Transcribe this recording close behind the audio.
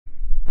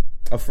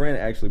a friend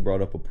actually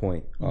brought up a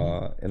point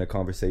in a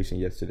conversation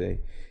yesterday,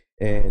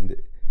 and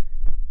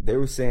they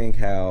were saying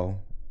how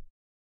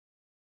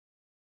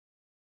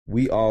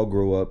we all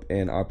grow up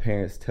and our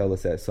parents tell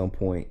us at some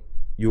point,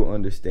 you'll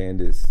understand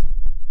this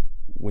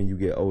when you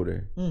get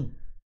older. I'm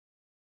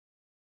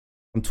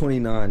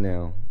 29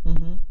 now,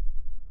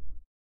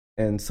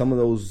 and some of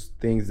those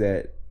things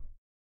that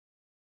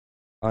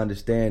I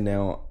understand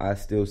now, I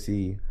still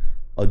see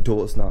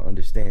adults not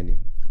understanding.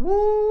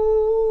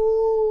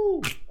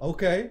 Woo!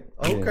 Okay.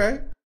 Yeah.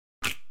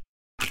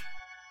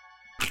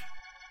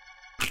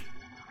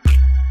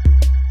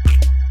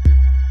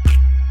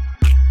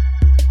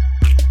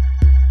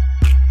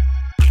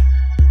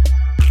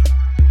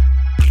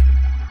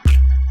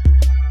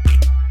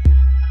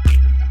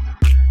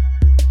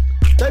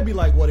 They be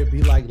like what it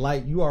be like.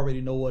 Like, you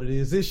already know what it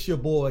is. It's your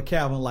boy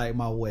Calvin Light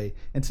My Way,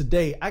 and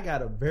today I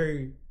got a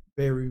very,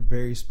 very,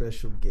 very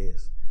special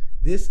guest.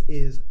 This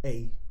is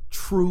a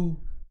true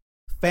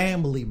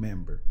family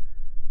member.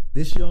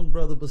 This young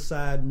brother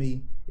beside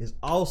me is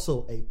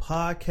also a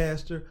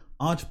podcaster,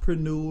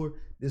 entrepreneur.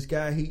 This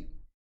guy,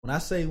 when I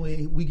say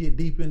when we get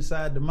deep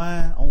inside the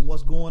mind on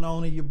what's going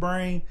on in your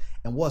brain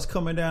and what's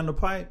coming down the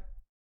pipe,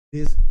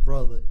 this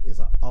brother is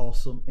an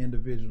awesome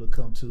individual to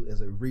come to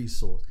as a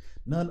resource.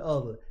 None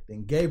other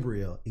than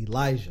Gabriel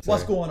Elijah.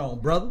 What's going on,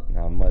 brother?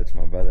 Not much,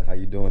 my brother. How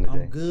you doing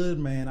today? I'm good,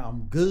 man.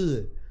 I'm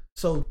good.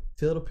 So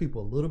tell the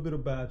people a little bit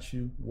about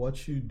you,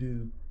 what you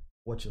do,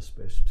 what your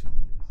specialty is.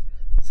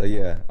 So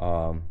yeah,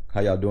 how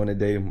y'all doing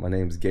today? My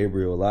name is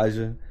Gabriel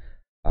Elijah.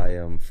 I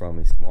am from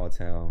a small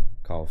town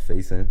called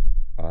Faison.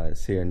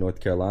 It's here in North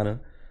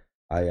Carolina.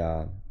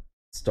 I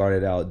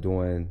started out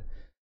doing,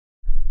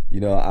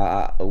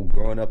 I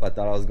growing up, I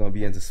thought I was going to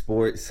be into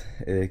sports.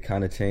 It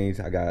kind of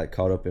changed. I got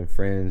caught up in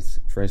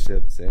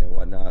friendships and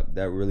whatnot.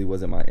 That really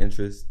wasn't my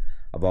interest.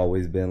 I've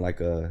always been like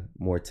a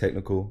more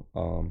technical,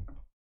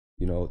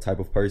 type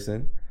of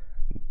person.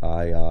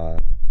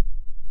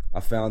 I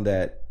found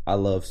that I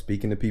love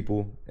speaking to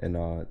people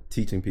and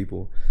teaching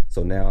people.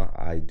 So now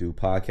I do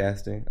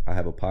podcasting. I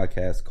have a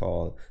podcast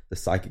called the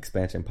Psych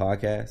Expansion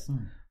Podcast,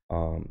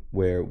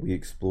 where we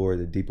explore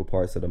the deeper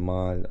parts of the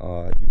mind.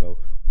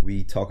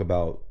 We talk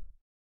about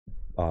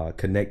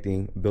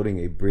connecting, building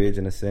a bridge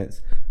in a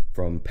sense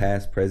from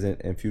past,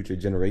 present, and future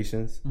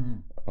generations.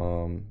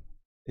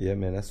 Yeah,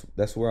 man,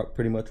 that's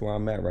pretty much where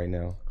I'm at right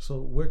now.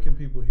 So where can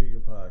people hear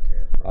your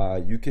podcast, bro?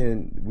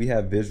 We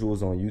have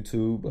visuals on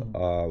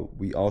YouTube.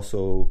 We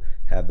also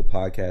have the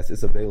podcast.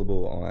 It's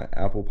available on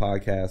Apple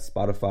Podcasts,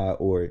 Spotify,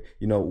 or,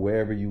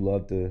 wherever you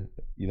love to,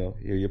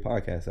 hear your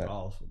podcast at.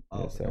 Awesome.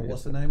 Yes, sir. And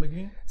what's the name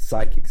again?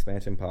 Psych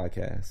Expansion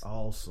Podcast.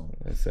 Awesome.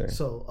 Yes, sir.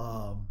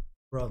 So,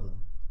 brother,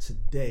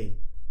 today,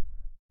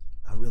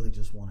 I really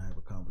just want to have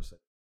a conversation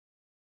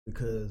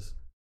because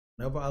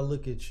whenever I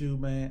look at you,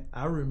 man,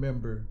 I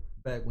remember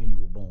back when you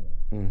were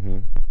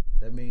born.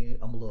 That means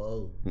I'm a little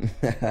old.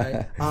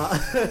 Right?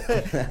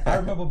 I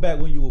remember back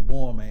when you were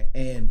born, man.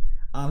 And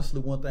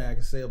honestly, one thing I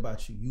can say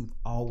about you, you've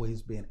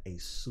always been a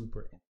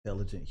super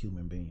intelligent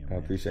human being, man. I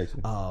appreciate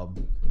you.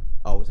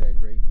 Always had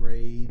great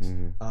grades.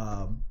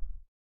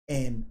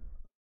 And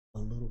a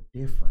little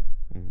different.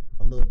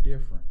 A little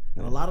different.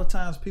 And a lot of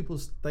times people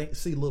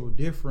see a little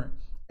different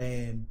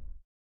and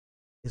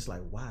it's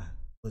like, why?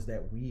 Was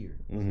that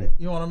weird? You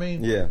know what I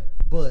mean? Yeah.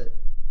 But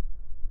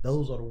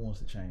those are the ones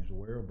that change the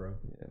world, bro.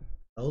 Yeah.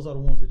 Those are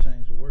the ones that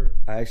change the world.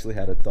 I actually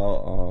had a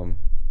thought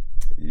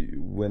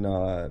when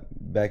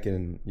back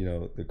in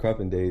the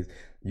Crumpin days,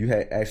 you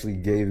had actually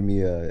gave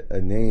me a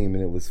name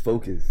and it was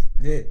Focus.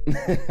 Yeah.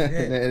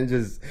 And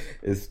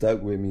it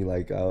stuck with me.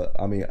 Like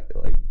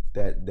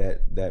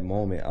that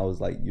moment, I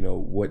was like,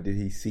 what did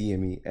he see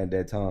in me at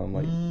that time?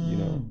 Like,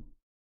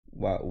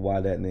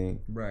 why that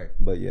name? Right.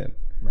 But yeah,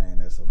 man,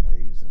 that's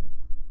amazing.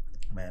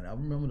 Man, I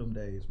remember them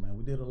days, man.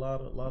 We did a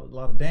lot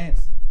of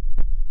dance.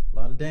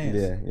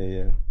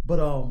 Yeah. But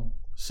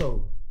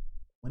so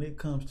when it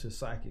comes to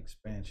psych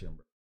expansion,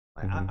 bro,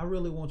 like I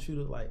really want you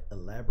to like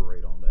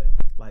elaborate on that.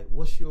 Like,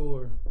 what's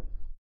your,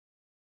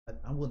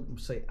 I wouldn't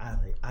say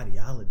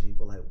ideology,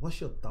 but like, what's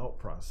your thought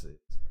process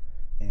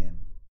in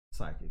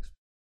psych expansion?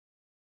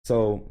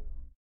 So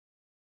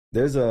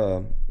there's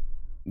a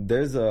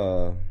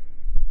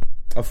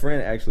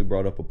friend actually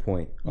brought up a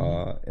point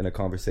in a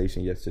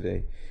conversation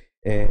yesterday,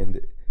 and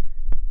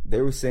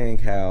they were saying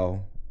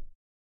how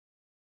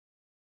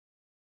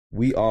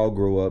we all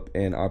grow up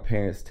and our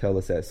parents tell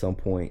us at some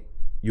point,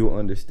 you'll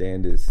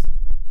understand this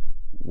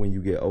when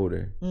you get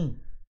older. I'm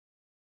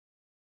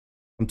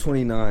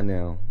 29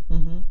 now.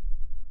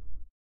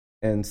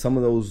 And some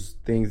of those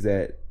things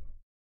that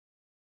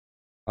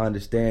I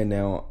understand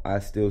now, I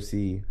still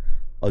see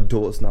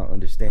adults not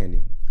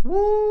understanding.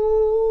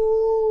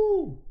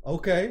 Woo!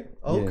 Okay.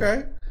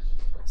 Yeah.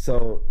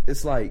 So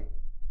it's like,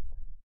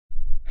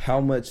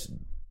 how much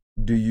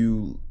do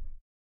you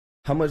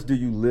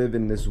live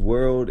in this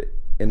world,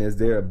 and is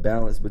there a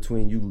balance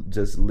between you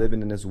just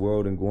living in this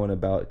world and going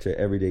about your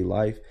everyday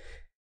life?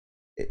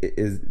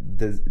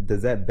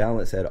 Does that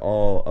balance at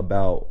all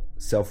about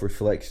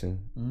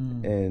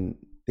self-reflection and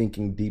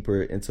thinking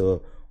deeper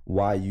into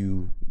why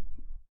you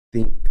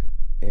think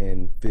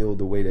and feel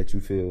the way that you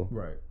feel.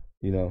 Right.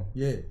 You know.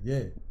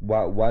 Yeah.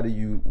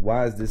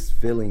 Why is this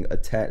feeling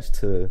attached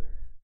to,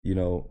 you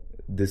know,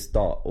 this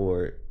thought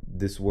or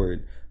this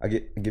word? I'll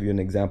give you an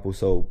example.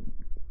 So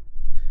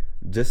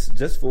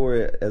just for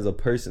it as a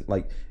person,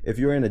 like if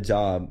you're in a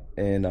job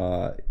and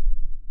a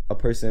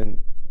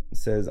person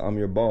says I'm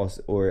your boss,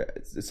 or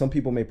some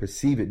people may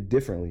perceive it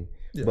differently,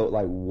 but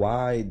like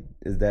why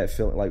is that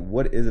feeling? Like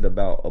what is it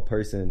about a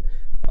person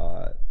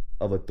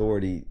of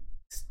authority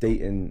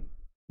stating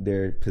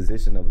their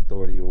position of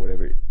authority or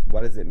whatever?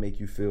 Why does it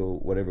make you feel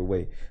whatever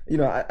way? You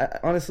know, I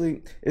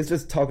honestly, it's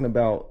just talking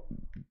about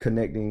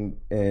connecting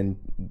and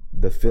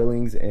the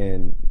feelings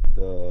and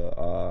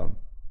the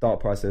thought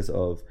process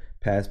of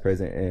past,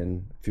 present,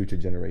 and future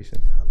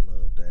generations. I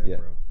love that,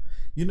 bro.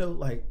 You know,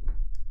 like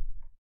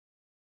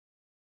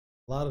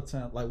a lot of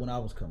times, like when I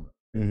was coming up,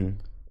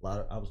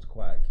 I was the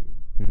quiet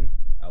kid.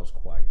 I was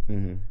quiet.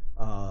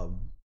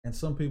 And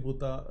some people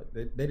thought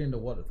they didn't know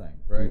what to think,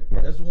 right?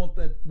 That's the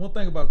one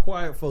thing about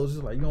quiet folks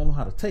is like you don't know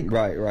how to take it.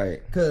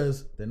 Right.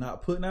 Because they're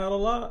not putting out a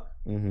lot.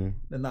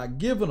 They're not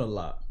giving a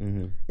lot.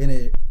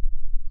 And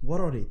what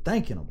are they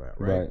thinking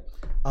about, right?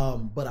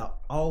 But I've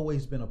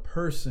always been a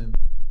person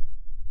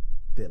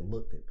that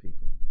looked at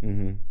people.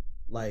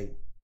 Like,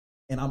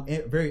 and I'm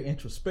very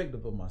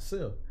introspective of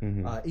myself.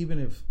 Even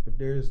if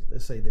there's,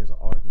 let's say there's an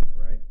argument,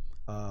 right?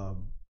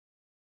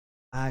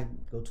 I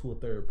go to a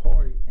third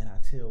party and I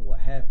tell what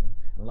happened.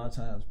 And a lot of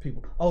times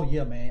people, oh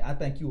yeah, man, I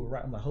think you were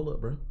right. I'm like, hold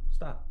up, bro,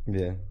 stop.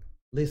 Yeah.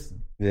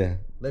 Listen. Yeah.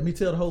 Let me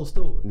tell the whole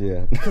story.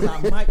 Yeah. Because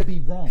I might be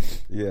wrong.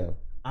 Yeah.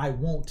 I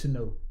want to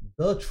know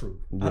the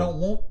truth. Yeah. I don't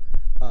want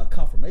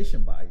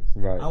confirmation bias.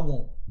 Right. I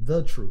want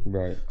the truth.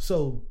 Right.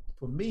 So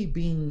for me,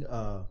 being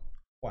a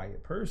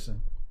quiet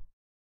person,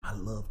 I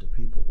love to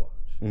people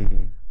watch.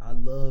 I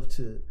love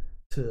to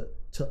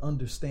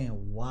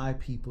understand why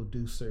people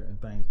do certain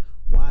things,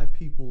 why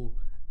people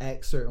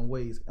act certain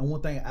ways. And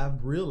one thing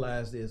I've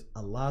realized is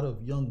a lot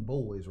of young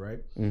boys, right,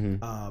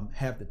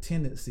 have the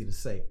tendency to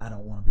say, I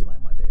don't want to be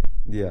like my dad.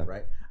 Yeah.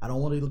 Right? I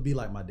don't want to be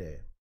like my dad.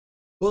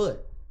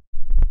 But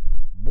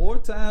more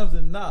times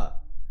than not,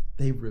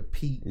 they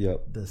repeat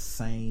the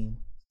same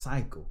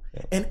cycle.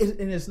 And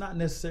it's not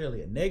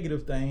necessarily a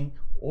negative thing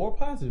or a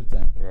positive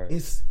thing. Right.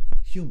 It's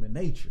human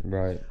nature.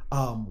 Right.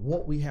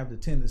 What we have the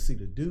tendency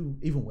to do,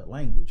 even with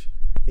language,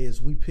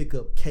 is we pick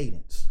up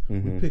cadence.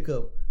 We pick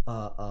up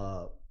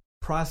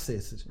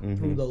processes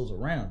through those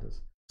around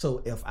us.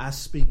 So if I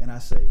speak and I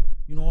say,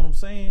 you know what I'm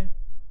saying?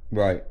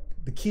 Right.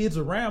 The kids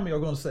around me are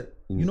going to say,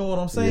 you know what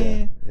I'm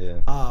saying?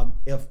 Yeah.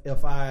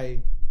 If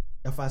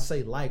I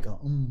say like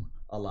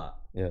a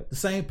lot,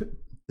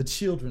 the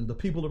children, the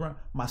people around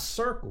my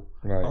circle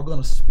are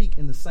going to speak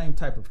in the same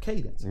type of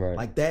cadence. Right.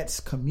 Like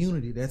that's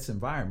community, that's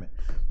environment.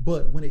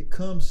 But when it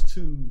comes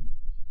to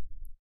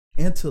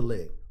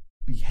intellect,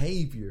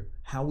 behavior,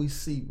 how we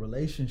see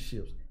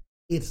relationships,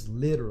 it's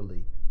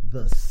literally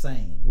the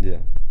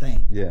same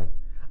thing. Yeah.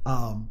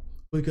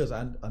 Because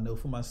I know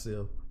for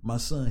myself, my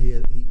son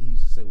here, he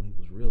used to say when he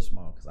was real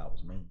small, because I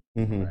was mean,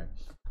 right?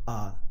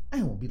 I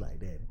ain't want to be like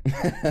daddy.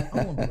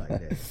 I want to be like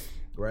daddy,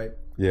 right?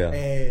 Yeah.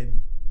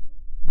 And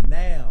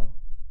now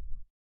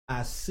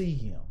I see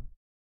him,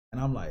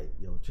 and I'm like,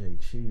 yo, Jay,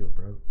 chill,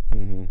 bro.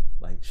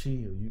 Like,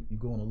 chill. You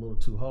going a little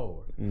too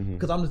hard.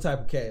 Because I'm the type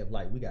of cat,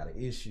 like, we got an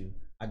issue,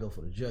 I go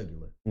for the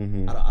jugular.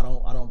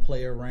 I don't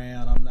play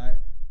around.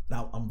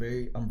 I'm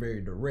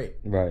very direct.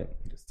 Right.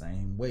 The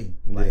same way.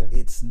 Like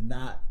it's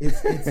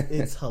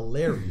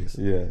hilarious.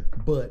 Yeah.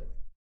 But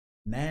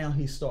now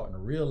he's starting to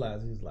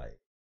realize, he's like,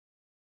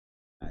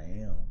 I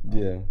am.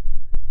 Yeah.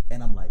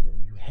 And I'm like, yo,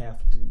 you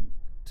have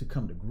to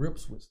come to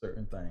grips with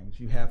certain things.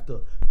 You have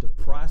to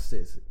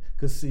process it.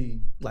 Cause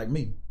see, like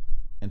me,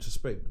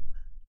 introspective,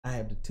 I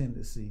have the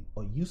tendency,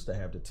 or used to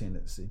have the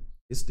tendency,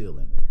 it's still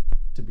in there,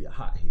 to be a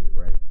hothead,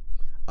 right?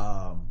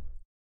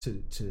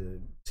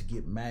 To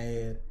get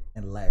mad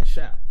and lash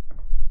out.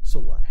 So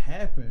what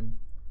happened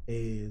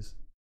is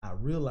I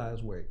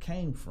realized where it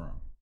came from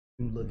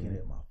through looking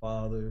at my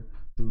father,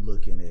 through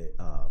looking at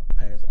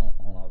past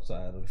on our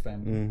side of the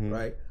family,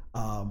 right?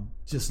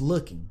 Just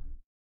looking,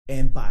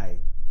 and by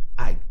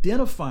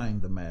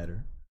identifying the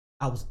matter,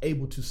 I was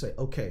able to say,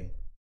 okay,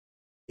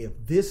 if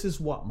this is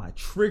what my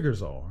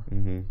triggers are,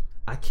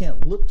 I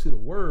can't look to the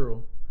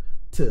world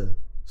to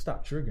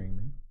stop triggering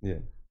me. Yeah.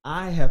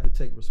 I have to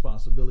take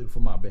responsibility for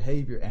my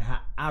behavior and how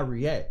I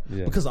react.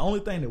 Yeah. Because the only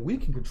thing that we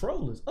can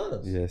control is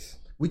us. Yes.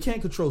 We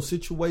can't control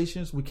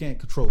situations. We can't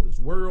control this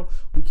world.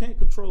 We can't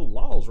control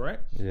laws, right?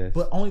 Yes.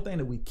 But the only thing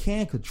that we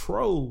can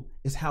control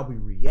is how we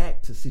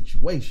react to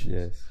situations.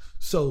 Yes.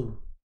 So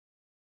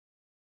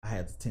I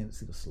had the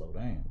tendency to slow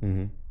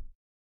down.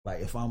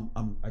 Like if I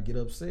get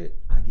upset,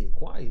 I get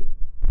quiet.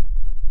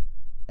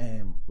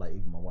 And like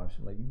even my wife,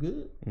 she's like, you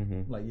good?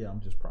 I'm like, yeah,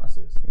 I'm just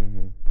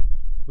processing.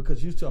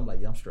 Because used to, I'm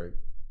like, yeah, I'm straight.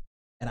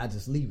 And I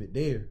just leave it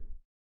there.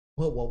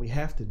 But what we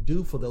have to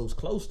do for those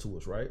close to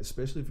us, right?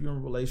 Especially if you're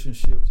in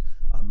relationships,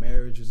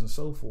 marriages and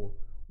so forth,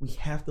 we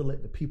have to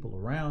let the people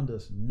around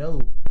us know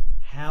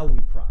how we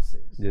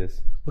process.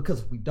 Yes.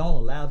 Because if we don't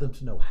allow them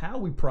to know how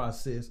we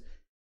process,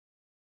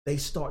 they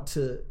start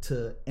to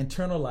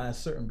internalize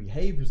certain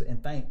behaviors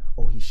and think,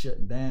 oh, he's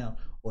shutting down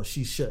or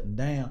she's shutting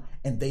down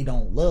and they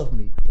don't love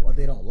me or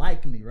they don't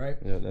like me, right?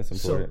 Yeah, that's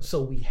important.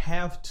 So we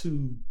have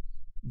to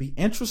be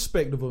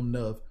introspective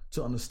enough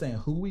to understand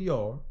who we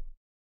are,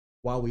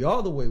 why we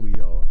are the way we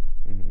are,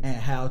 and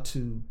how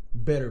to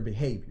better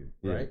behavior,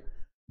 right?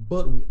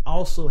 But we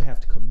also have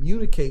to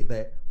communicate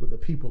that with the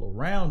people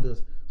around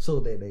us so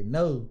that they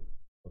know,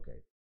 okay,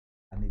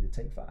 I need to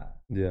take 5.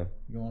 Yeah.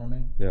 You know what I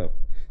mean? Yeah.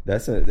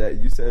 That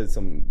you said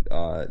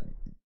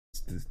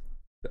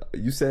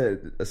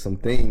some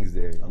things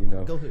there, you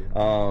know. Go ahead.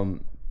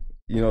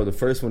 You know, the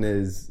first one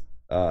is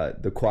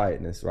the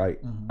quietness, right?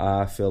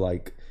 I feel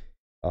like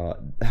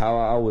how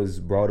I was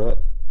brought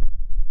up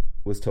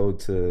was told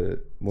to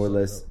more or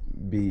less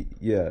be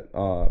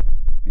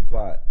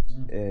quiet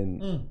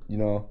and you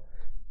know,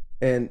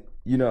 and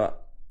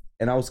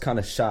I was kind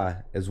of shy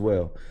as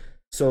well.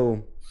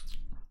 So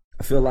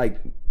I feel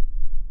like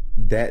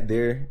that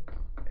there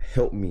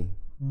helped me.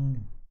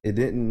 It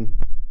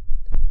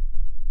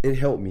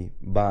helped me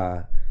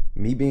by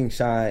me being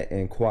shy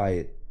and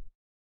quiet.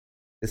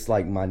 It's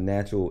like my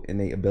natural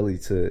innate ability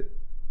to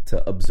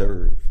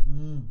observe,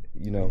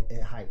 you know.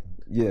 It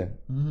heightened. Yeah.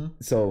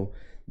 So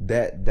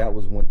that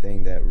was one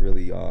thing that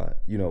really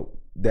you know,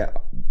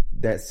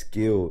 that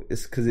skill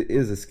is, because it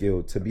is a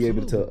skill to be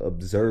able to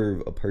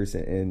observe a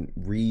person and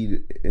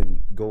read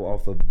and go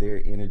off of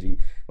their energy.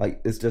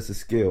 Like, it's just a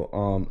skill.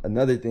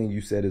 Another thing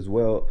you said as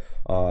well,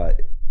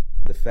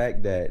 the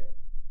fact that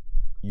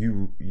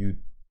you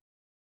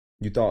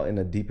thought in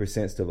a deeper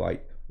sense to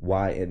like,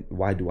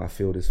 why do I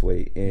feel this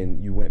way,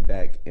 and you went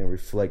back and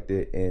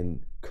reflected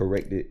and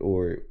corrected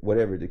or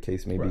whatever the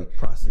case may be.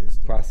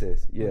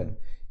 Process. Yeah.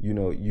 You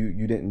know,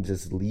 you didn't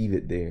just leave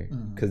it there,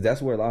 because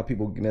that's where a lot of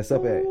people mess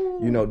up at.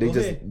 You know,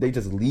 they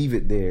just leave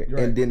it there,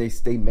 and then they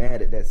stay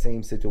mad at that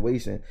same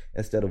situation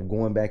instead of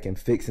going back and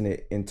fixing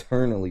it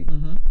internally.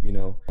 You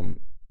know,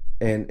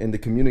 and the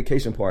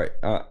communication part.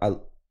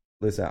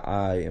 Listen,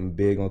 I am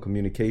big on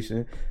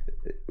communication.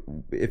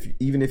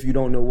 Even if you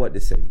don't know what to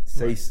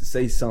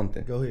say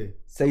something. Go ahead.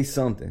 Say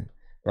something,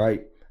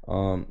 right?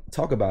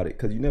 Talk about it,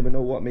 because you never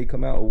know what may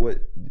come out, or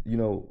what, you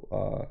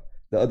know,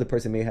 the other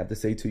person may have to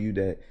say to you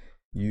that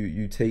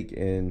you take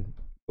and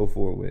go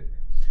forward with.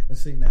 And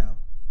see, now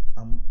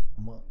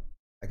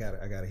I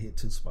gotta hit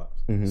 2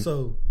 spots.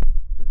 So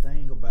the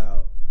thing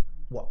about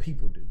what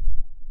people do,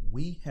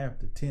 we have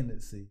the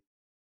tendency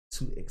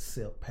to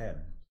accept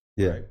patterns.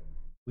 Yeah. Right?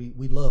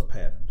 We love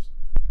patterns.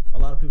 A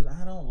lot of people,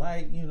 I don't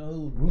like, you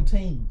know,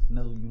 routines.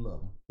 No, you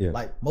love them. Yeah.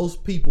 Like,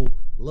 most people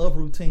love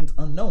routines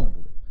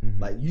unknowingly.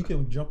 Like, you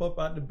can jump up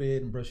out the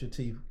bed and brush your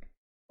teeth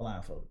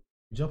blindfolded.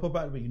 You jump up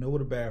out of the bed, you know where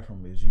the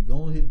bathroom is. You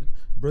go and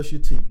brush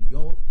your teeth. You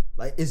go,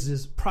 like, it's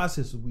this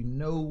process. We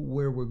know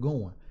where we're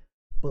going,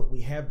 but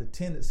we have the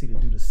tendency to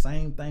do the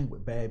same thing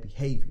with bad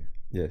behavior.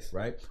 Yes.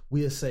 Right.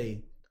 We'll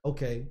say,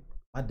 okay,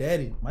 my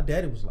daddy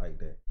was like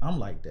that. I'm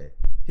like that.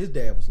 His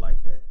dad was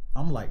like that.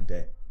 I'm like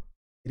that.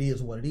 It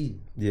is what it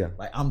is. Yeah.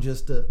 Like, I'm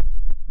just I'm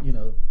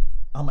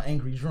an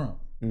angry drunk.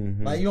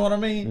 Like, you know what I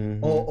mean?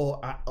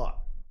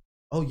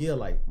 Oh yeah,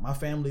 like, my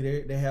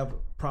family, they have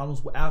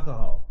problems with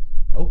alcohol.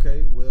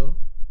 Okay, well,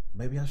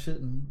 maybe I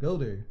shouldn't go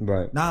there.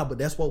 Right. Nah, but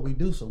that's what we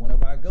do. So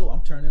whenever I go,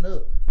 I'm turning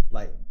up.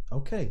 Like,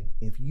 okay,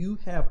 if you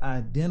have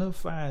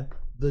identified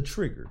the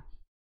trigger,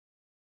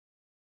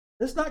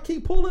 let's not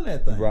keep pulling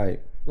that thing.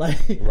 Right.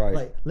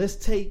 Like, let's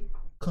take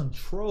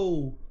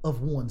control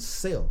of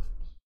oneself.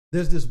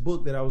 There's this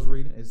book that I was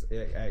reading. It's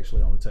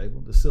actually on the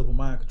table, The Silver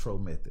Mind Control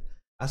Method.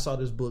 I saw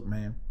this book,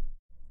 man,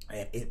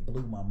 and it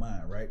blew my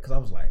mind, right? Because I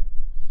was like,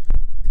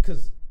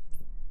 because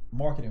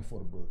marketing for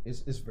the book,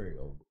 it's very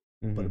old.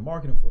 But the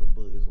marketing for the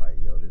book is like,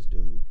 yo, this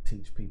dude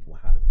teach people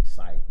how to be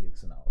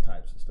psychics and all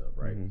types of stuff,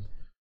 right?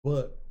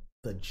 But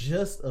the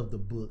gist of the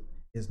book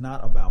is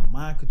not about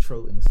mind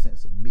control in the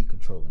sense of me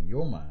controlling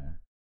your mind,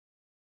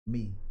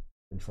 me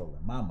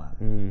controlling my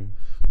mind.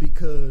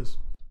 Because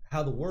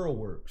how the world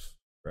works,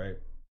 right,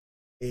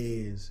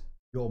 is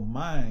your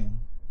mind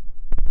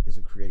is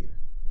a creator.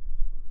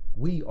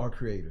 We are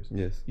creators.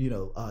 Yes. You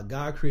know,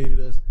 God created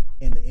us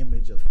in the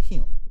image of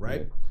Him,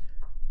 right? Yeah.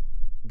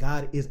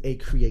 God is a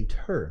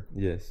creator.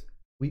 Yes.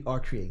 We are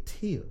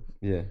creative.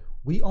 Yeah.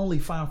 We only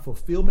find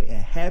fulfillment and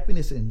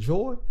happiness and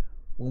joy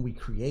when we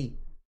create.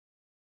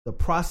 The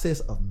process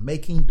of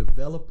making,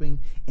 developing,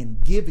 and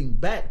giving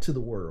back to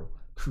the world,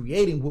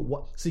 creating with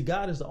what. See,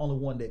 God is the only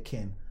one that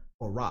can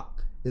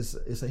rock.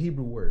 It's a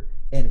Hebrew word,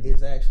 and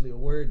it's actually a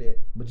word that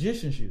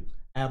magicians use.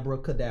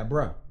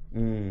 Abracadabra.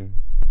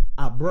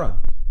 Abra.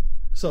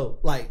 So,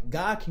 like,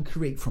 God can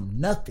create from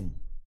nothing.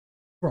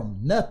 From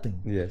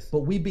nothing. Yes. But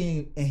we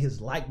being in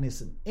His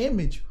likeness and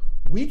image,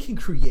 we can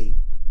create,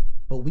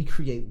 but we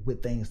create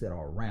with things that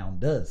are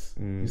around us.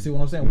 You see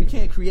what I'm saying? We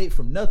can't create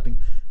from nothing,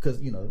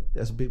 because, you know,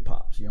 that's big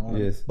pops. You know what I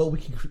mean? But we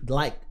can,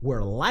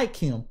 we're like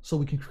Him, so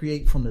we can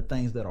create from the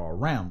things that are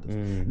around us.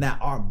 Now,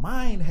 our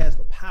mind has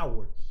the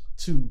power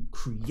to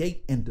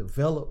create and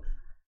develop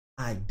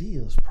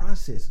ideas,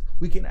 processes.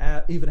 We can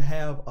even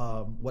have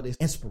what is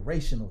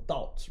inspirational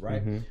thoughts,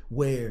 right?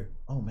 Where,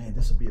 oh man,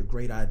 this would be a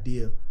great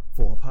idea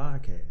for a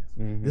podcast.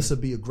 This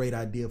would be a great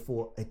idea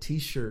for a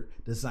t-shirt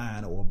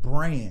design or a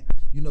brand.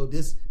 You know,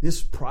 this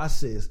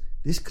process,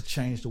 this could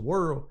change the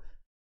world.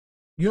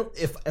 You know,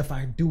 if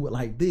I do it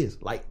like this,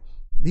 like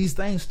these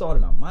things start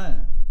in our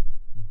mind.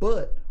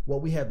 But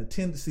what we have the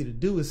tendency to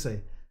do is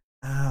say,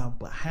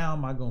 but how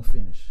am I going to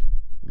finish?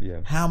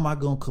 Yeah. How am I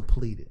going to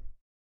complete it?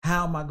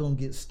 How am I going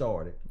to get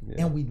started?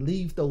 Yeah. And we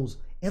leave those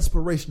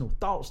inspirational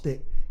thoughts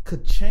that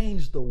could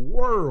change the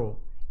world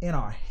in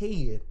our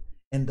head,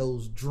 and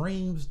those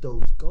dreams,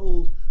 those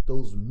goals,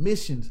 those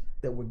missions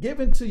that were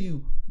given to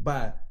you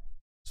by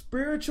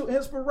spiritual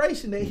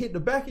inspiration that hit the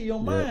back of your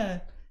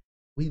mind.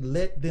 We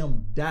let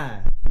them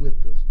die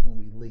with us when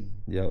we leave.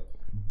 Yep.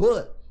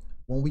 But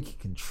when we can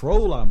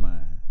control our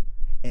mind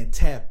and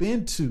tap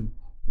into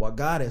what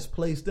God has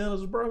placed in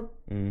us, bro,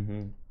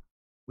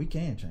 we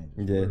can change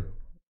it. Yeah,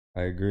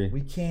 I agree.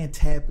 We can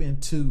tap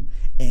into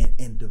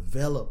and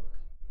develop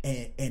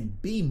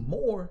and be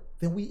more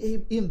than we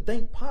even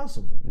think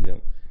possible. Yeah.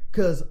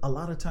 Because a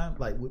lot of times,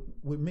 like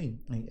with me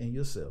and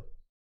yourself,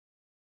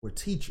 we're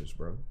teachers,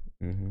 bro.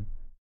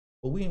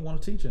 But we ain't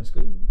want to teach in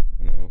school.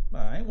 No.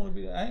 Nah, I ain't want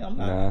to be. I'm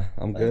not. Nah,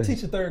 I'm good.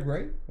 Teaching third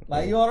grade.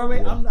 Like, you know what I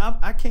mean? Yeah.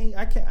 I can't.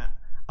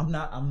 I'm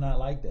not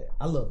like that.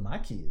 I love my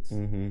kids,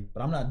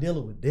 but I'm not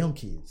dealing with them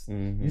kids.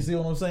 You see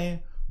what I'm saying?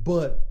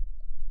 But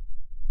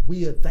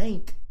we'll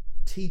think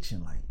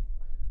teaching like,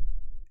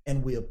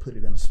 and we'll put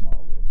it in a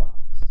small little box.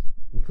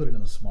 We'll put it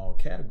in a small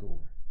category.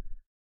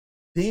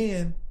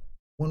 Then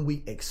when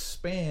we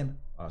expand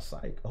our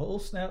psych,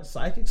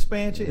 psych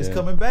expansion is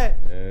coming back.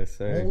 Yes,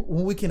 sir.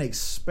 When we can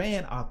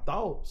expand our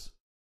thoughts,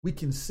 we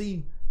can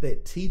see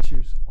that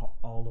teachers are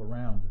all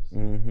around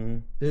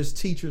us. There's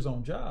teachers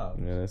on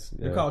jobs.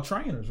 They're called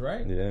trainers,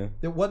 right? Yeah.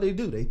 What they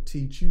do, they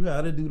teach you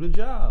how to do the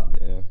job.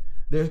 Yeah.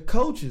 There's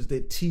coaches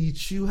that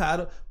teach you how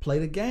to play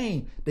the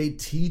game. They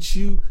teach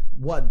you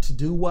what to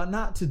do, what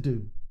not to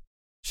do.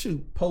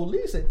 Shoot,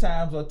 police at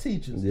times are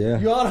teachers. Yeah.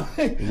 You know what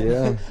I mean?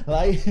 Yeah.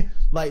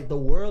 like the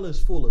world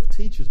is full of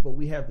teachers, but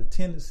we have the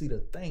tendency to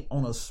think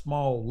on a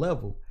small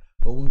level.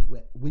 But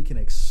we can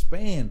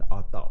expand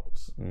our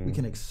thoughts. We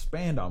can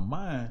expand our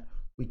mind.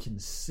 We can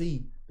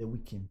see that we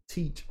can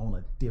teach on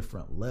a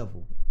different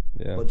level.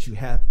 Yeah. But you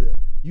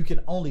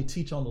can only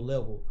teach on the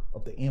level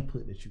of the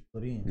input that you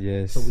put in.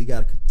 Yes. So we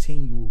got to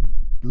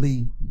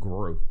continually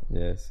grow.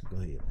 Yes. Go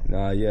ahead,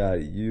 man. Yeah,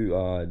 you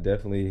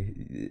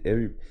definitely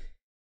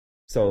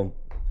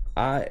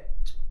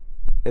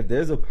if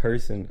there's a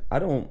person, I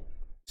don't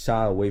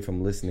shy away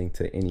from listening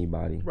to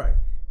anybody. Right.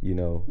 You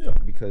know,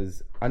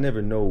 because I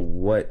never know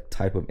what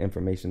type of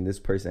information this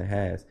person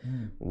has.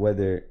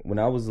 Whether when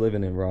I was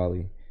living in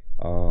Raleigh,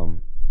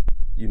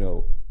 you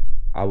know,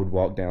 I would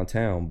walk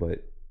downtown,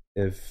 but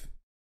if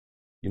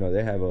you know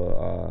they have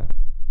a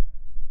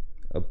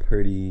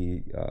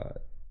pretty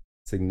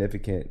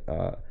significant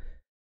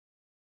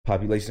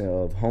population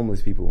of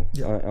homeless people,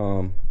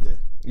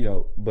 you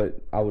know,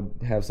 but I would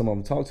have some of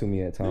them talk to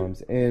me at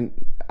times, and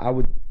I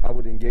would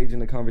engage in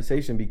the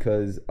conversation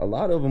because a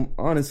lot of them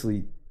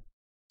honestly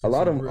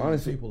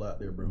people out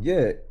there, bro.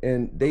 Yeah,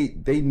 and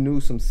they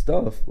knew some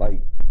stuff,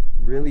 like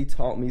really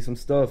taught me some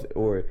stuff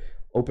or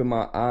opened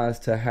my eyes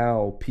to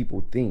how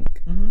people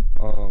think.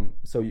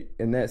 So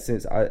in that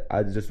sense,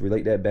 I just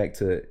relate that back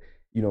to,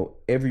 you know,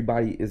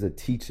 everybody is a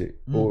teacher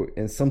or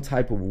in some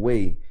type of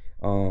way.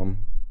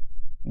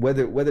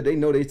 Whether they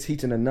know they're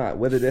teaching or not,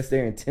 whether that's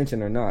their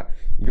intention or not,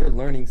 you're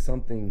learning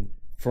something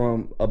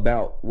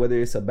about whether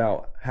it's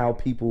about how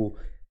people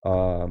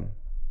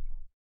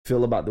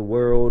feel about the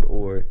world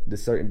or the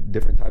certain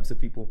different types of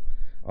people.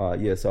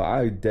 So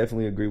I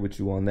definitely agree with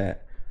you on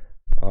that.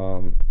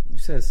 You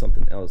said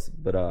something else,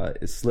 but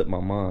it slipped my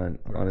mind,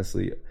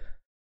 honestly.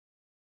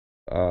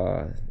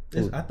 I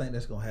think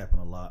that's gonna happen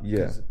a lot.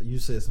 Yeah, you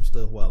said some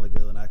stuff a while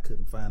ago, and I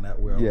couldn't find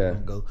out where I was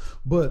gonna go.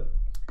 But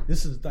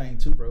this is the thing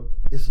too, bro.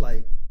 It's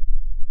like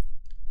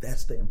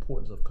that's the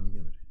importance of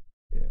community.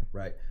 Yeah,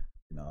 right.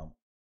 You know,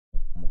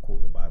 I'm gonna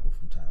quote the Bible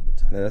from time to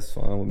time. Yeah, that's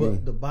fine with me.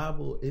 But the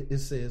Bible it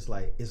says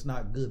like it's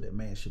not good that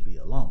man should be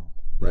alone.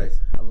 Right. Yes.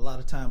 A lot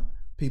of time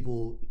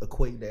people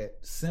equate that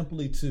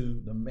simply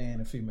to the man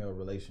and female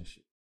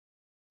relationship,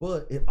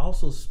 but it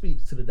also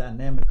speaks to the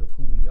dynamic of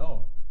who we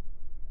are.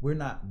 We're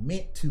not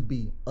meant to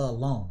be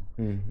alone.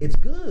 It's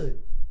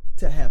good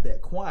to have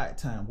that quiet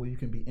time where you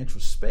can be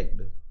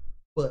introspective,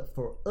 but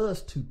for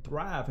us to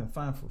thrive and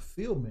find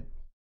fulfillment,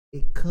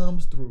 it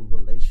comes through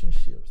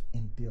relationships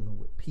and dealing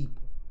with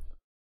people.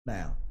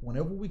 Now,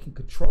 whenever we can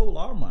control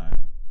our mind,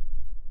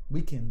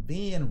 we can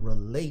then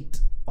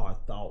relate our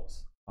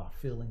thoughts, our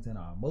feelings, and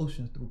our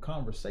emotions through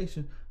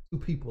conversation to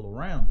people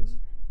around us.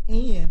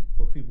 And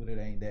for people that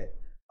ain't that,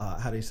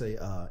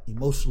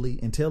 emotionally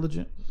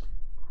intelligent,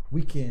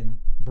 we can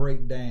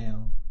break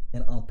down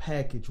and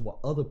unpackage what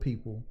other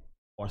people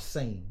are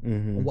saying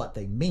and what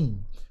they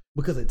mean.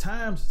 Because at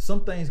times,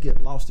 some things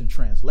get lost in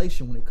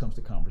translation when it comes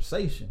to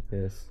conversation.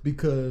 Yes.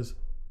 Because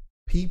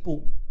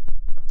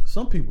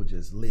some people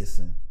just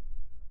listen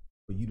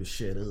for you to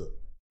shut up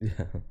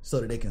Yeah.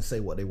 so that they can say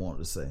what they want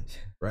to say,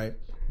 right?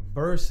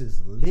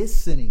 Versus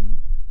listening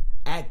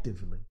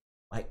actively,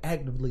 like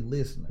actively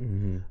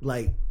listening,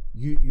 like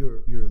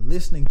you're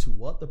listening to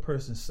what the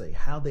person say,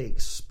 how they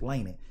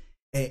explain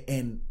it,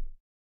 and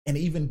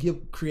even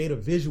create a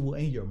visual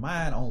in your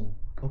mind on,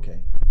 okay,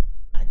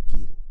 I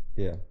get it.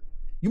 Yeah.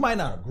 You might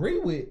not agree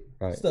with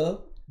Right.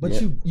 stuff, but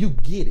you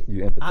get it.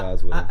 You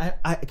empathize with it.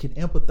 I can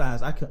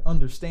empathize. I can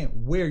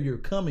understand where you're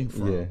coming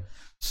from, Yeah.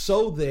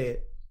 so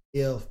that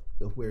if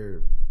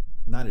we're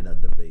not in a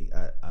debate,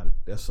 I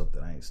that's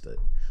something I ain't studied.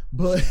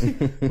 But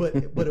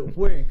but if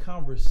we're in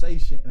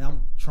conversation and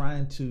I'm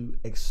trying to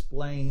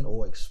explain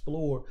or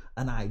explore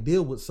an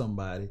idea with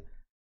somebody,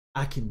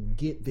 I can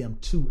get them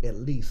to at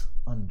least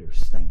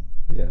understand.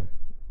 Yeah.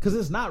 Because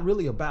it's not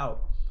really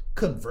about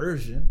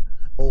conversion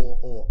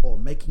or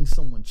making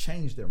someone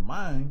change their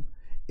mind.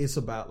 It's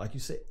about, like you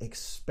said,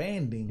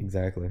 expanding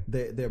Exactly.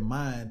 their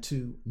mind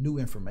to new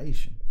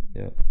information.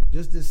 Yeah.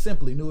 Just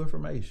simply new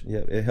information.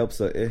 Yeah, it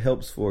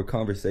helps for a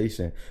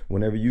conversation.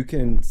 Whenever you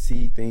can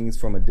see things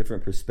from a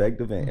different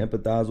perspective and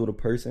empathize with a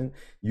person,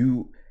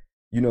 you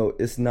know,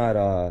 it's not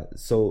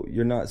so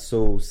you're not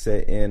so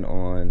set in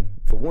on,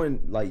 for one,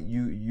 like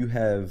you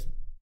have,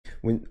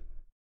 when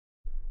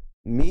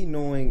me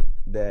knowing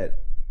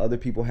that other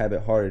people have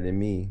it harder than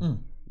me,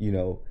 you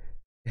know,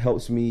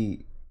 helps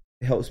me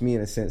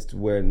in a sense to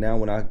where now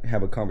when I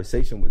have a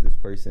conversation with this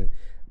person,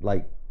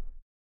 like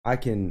I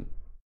don't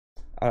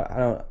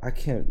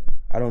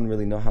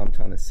really know how I'm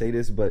trying to say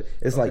this, but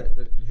it's Okay,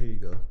 like, here you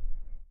go.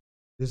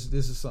 This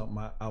is something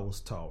I was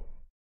taught.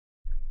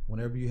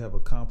 Whenever you have a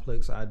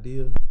complex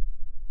idea,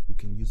 you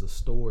can use a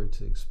story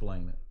to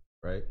explain it,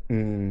 right?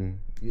 You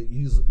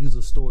use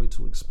a story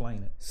to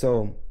explain it.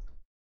 So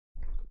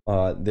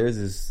there's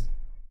this,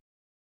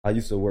 I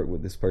used to work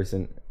with this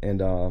person,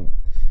 and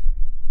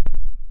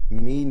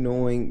me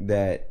knowing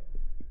that,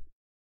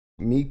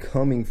 me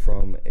coming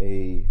from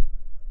a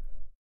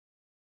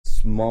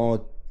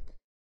small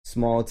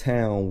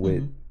town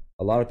with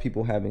a lot of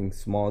people having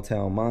small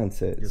town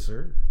mindsets. Yes,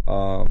 sir.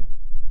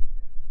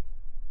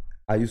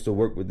 I used to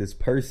work with this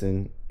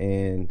person,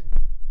 and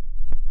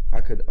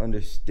I could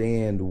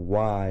understand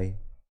why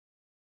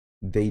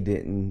they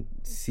didn't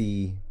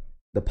see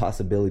the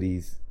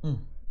possibilities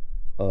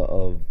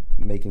of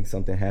making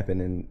something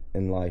happen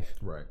in life.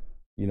 Right.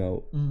 You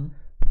know,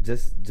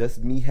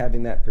 just me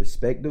having that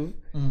perspective,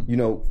 you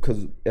know,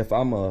 because if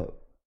I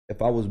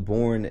was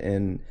born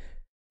in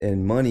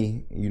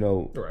money, you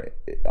know, right,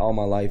 all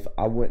my life,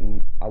 I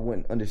wouldn't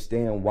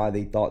understand why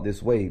they thought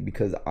this way,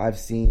 because I've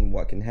seen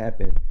what can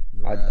happen.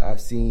 Right. I've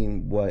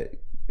seen what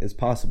is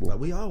possible. Like,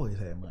 we always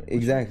had money.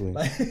 Exactly.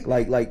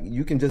 like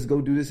you can just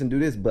go do this and do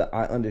this, but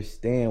I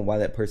understand why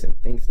that person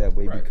thinks that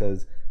way, right,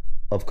 because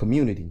of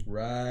community.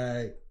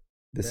 Right.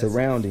 The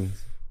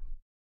surroundings.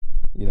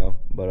 You know,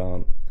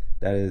 but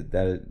that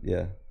is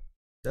yeah.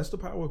 That's the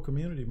power of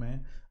community,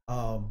 man.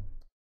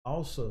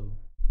 Also,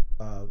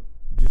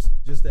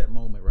 just that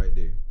moment right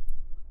there.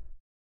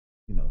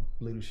 You know,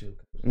 leadership.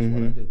 That's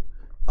what I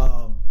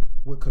do.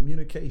 With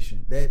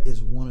communication, that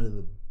is one of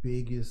the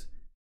biggest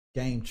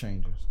game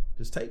changers.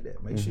 Just take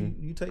that. Make sure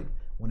you take,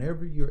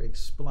 whenever you're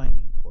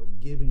explaining or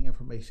giving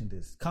information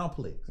that's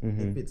complex,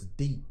 if it's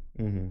deep,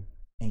 and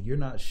you're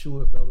not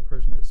sure if the other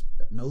person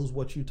knows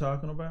what you're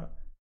talking about,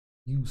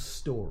 use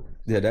stories.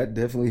 Yeah, that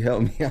definitely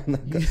helped me.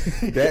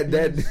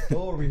 that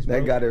stories,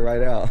 that got it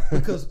right out.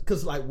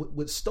 because like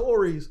with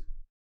stories,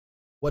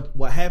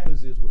 what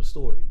happens is, with a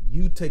story,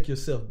 you take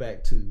yourself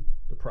back to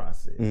the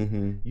process.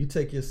 You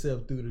take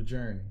yourself through the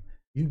journey.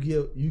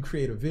 You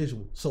create a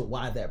visual. So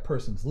why that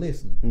person's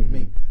listening? I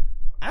mean,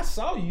 I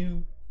saw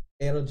you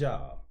at a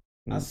job.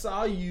 I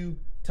saw you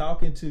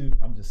talking to,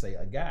 I'm just saying,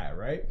 a guy,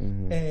 right?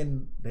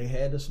 And they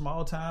had the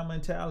small time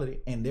mentality,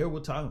 and they were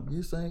talking,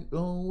 this ain't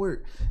gonna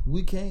work.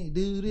 We can't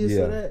do this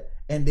or that.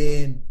 And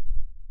then,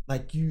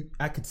 like,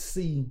 I could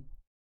see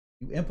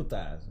you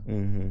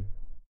empathizing.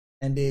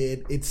 And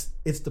then it's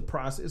the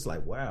process. It's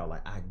like, wow,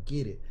 like, I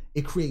get it.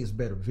 It creates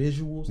better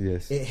visuals.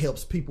 Yes. It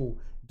helps people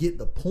get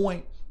the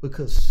point,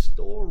 because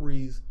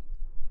stories,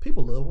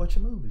 people love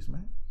watching movies,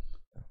 man.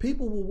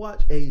 People will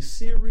watch a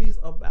series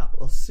about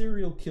a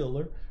serial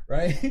killer,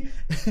 right?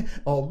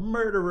 Or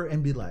murderer,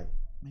 and be like,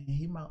 man,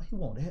 he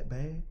won't that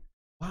bad.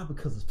 Why?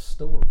 Because of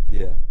story.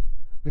 Yeah.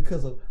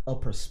 Because of a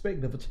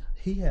perspective.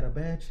 He had a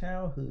bad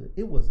childhood.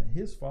 It wasn't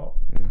his fault.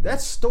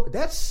 That's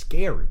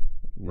scary,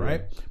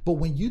 right? But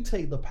when you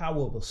take the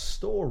power of a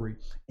story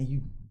and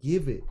you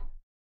give it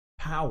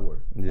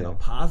power in a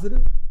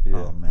positive,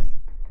 oh man.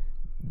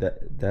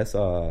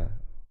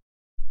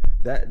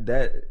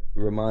 That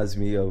reminds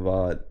me of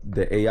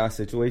the AI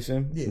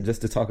situation.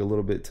 Just to talk a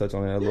little bit, touch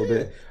on it a little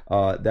bit.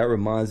 That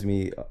reminds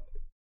me.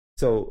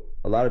 So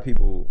a lot of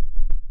people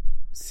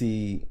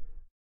see,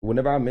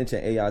 whenever I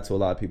mention AI to a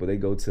lot of people, they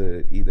go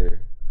to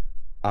either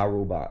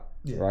iRobot,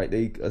 right?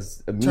 They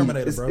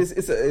Terminator, bro.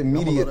 It's an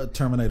immediate, I'm a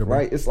Terminator, bro.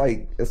 right? It's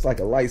like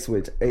a light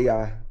switch.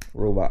 AI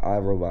robot,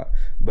 iRobot.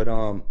 But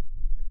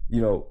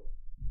you know,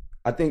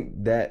 I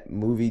think that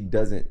movie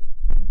doesn't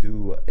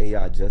do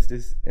AI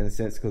justice in a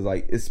sense, because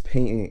like it's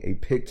painting a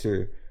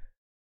picture,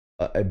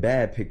 a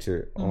bad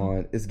picture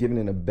on. It's giving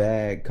it a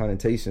bad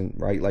connotation,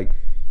 right? Like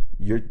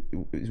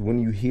when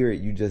you hear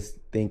it, you just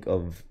think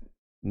of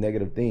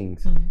negative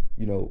things.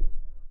 You know,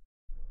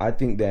 I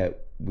think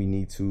that we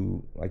need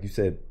to, like you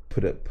said,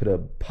 put a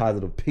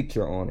positive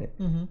picture on it,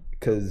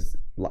 because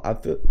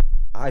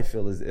I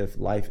feel as if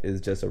life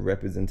is just a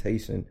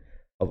representation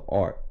of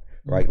art,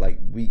 right? Like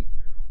we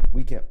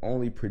can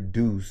only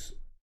produce.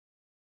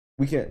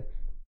 We can,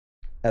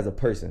 as a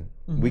person,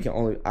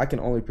 I can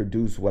only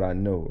produce what I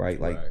know, right?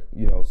 Like,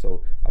 you know,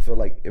 so I feel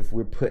like if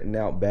we're putting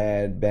out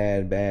bad,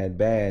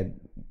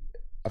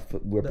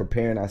 we're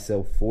preparing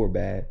ourselves for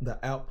bad.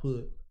 The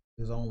output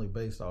is only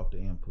based off the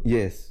input.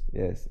 Yes,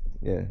 yeah,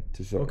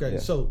 to sure. Okay, yeah.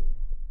 So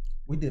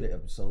we did an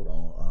episode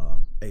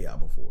on AI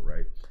before,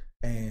 right?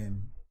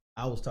 And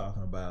I was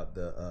talking about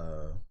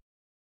the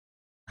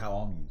how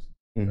I'm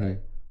using, right,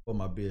 for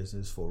my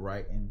business, for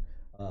writing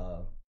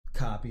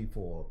copy,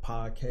 for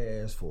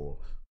podcasts,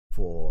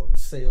 for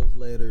sales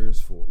letters,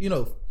 for, you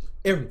know,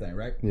 everything,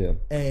 right? Yeah.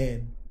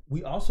 And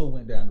we also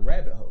went down the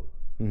rabbit hole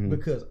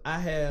because I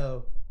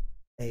have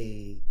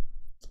it's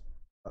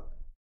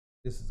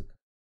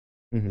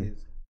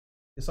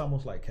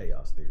almost like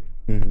chaos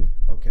theory.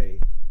 Okay,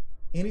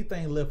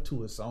 anything left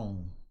to its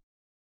own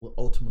will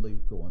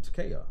ultimately go into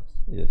chaos.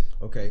 Yes.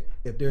 Okay,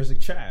 if there's a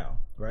child,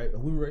 right?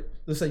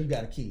 Let's say you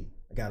got a kid.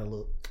 I got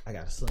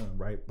a son,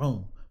 right?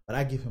 Boom. But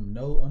I give him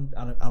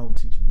I don't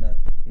teach him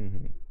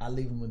nothing. I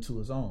leave him into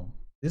his own.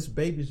 This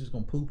baby's just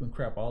gonna poop and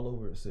crap all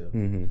over itself.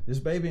 This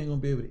baby ain't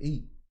gonna be able to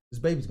eat. This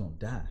baby's gonna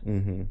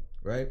die.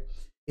 Right?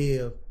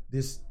 If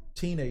this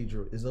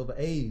teenager is of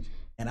age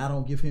and I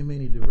don't give him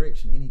any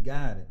direction, any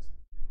guidance,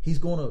 he's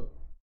gonna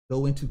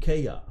go into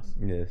chaos.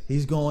 Yes.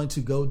 He's going to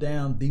go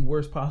down the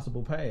worst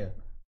possible path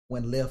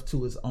when left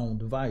to his own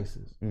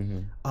devices.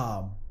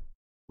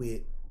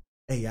 With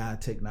AI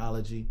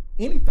technology,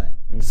 anything,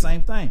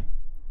 same thing.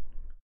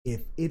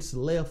 If it's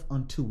left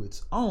unto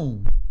its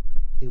own,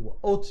 it will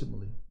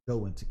ultimately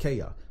go into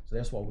chaos. So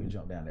that's why we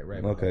jump down that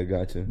rabbit hole. Okay,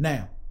 gotcha.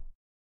 Now,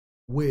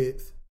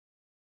 with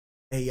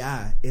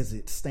AI as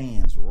it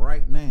stands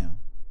right now,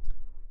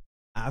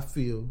 I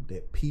feel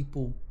that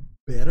people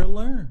better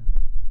learn.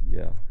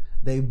 Yeah.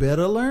 They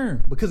better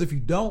learn, because if you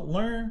don't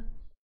learn,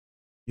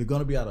 you're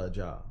going to be out of a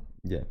job.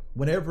 Yeah.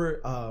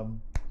 Whenever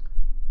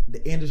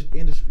the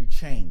industry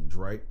change,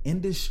 right?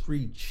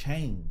 Industry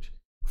change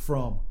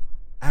from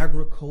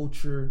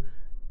agriculture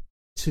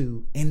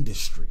to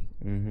industry.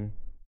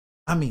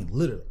 I mean,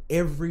 literally,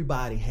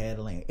 everybody had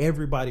land.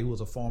 Everybody was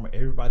a farmer.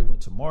 Everybody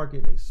went to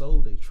market. They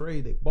sold, they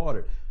traded, they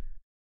bartered.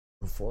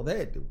 Before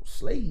that, there were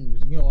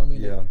slaves. You know what I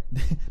mean? Yeah.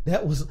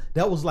 That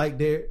was like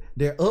their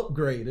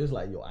upgrade. It's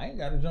like, yo, I ain't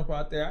got to jump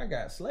out there. I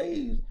got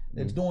slaves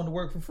that's doing the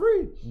work for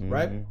free,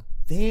 right?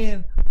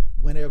 Then,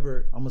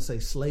 whenever I'm gonna say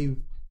slave,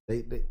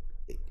 it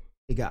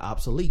got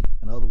obsolete.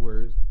 In other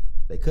words,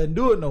 they couldn't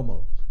do it no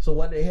more. So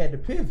what they had to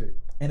pivot,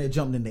 and it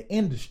jumped into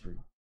industry,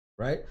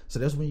 right? So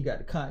that's when you got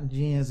the cotton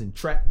gins and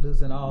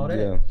tractors and all that.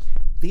 Yeah.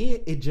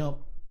 Then it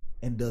jumped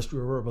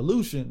industrial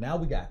revolution. Now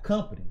we got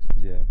companies.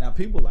 Yeah. Now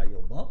people like,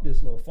 yo, bump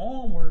this little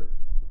farm work.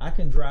 I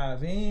can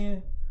drive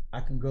in, I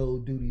can go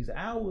do these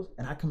hours,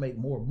 and I can make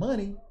more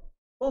money.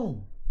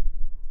 Boom.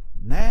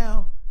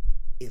 Now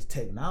it's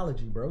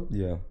technology, bro.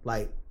 Yeah.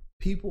 Like,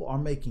 people are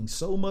making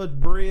so much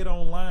bread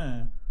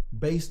online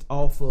based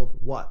off of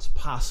what's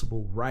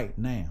possible right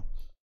now.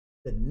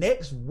 The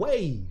next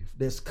wave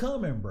that's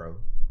coming, bro,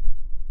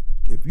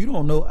 if you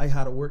don't know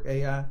how to work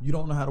AI, you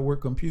don't know how to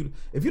work computer.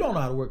 If you don't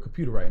know how to work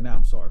computer right now,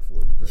 I'm sorry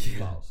for you, bro. You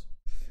lost.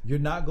 You're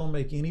not gonna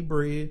make any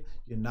bread.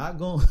 You're not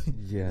gonna.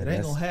 It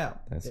ain't gonna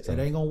happen. It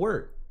ain't gonna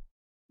work.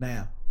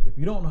 Now, if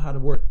you don't know how to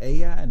work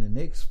AI in the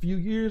next few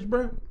years,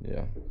 bro,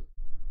 yeah,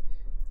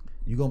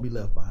 you're gonna be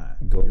left behind.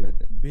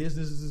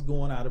 Businesses is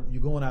going out of.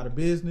 You're going out of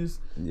business.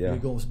 Yeah, you're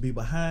gonna be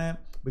behind,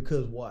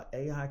 because what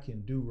AI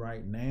can do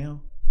right now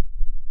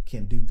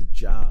can do the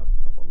job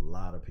of a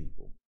lot of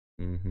people.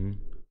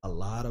 A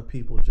lot of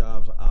people's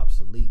jobs are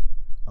obsolete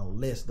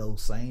unless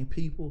those same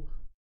people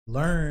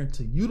learn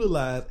to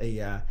utilize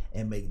AI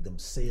and make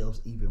themselves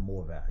even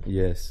more valuable.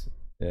 Yes.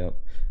 Yeah.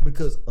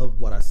 Because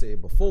of what I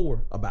said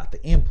before about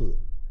the input.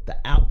 The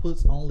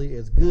output's only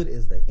as good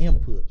as the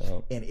input.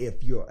 Oh. And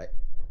if you're a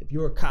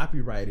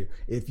copywriter,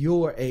 if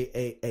you're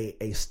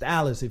a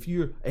stylist, if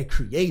you're a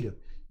creative,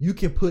 you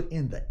can put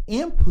in the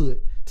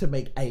input to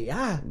make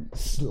AI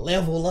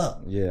level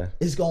up. Yeah.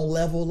 It's going to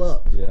level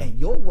up. Yeah. And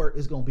your work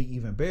is going to be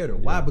even better.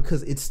 Why? Yeah.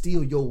 Because it's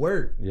still your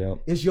work. Yeah.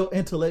 It's your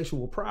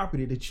intellectual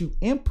property that you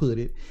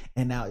inputted,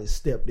 and now it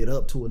stepped it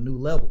up to a new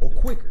level, or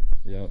quicker.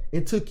 Yeah.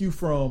 It took you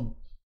from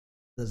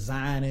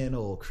designing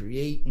or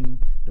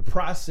creating. The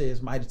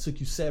process might have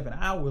took you 7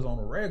 hours on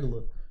a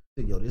regular.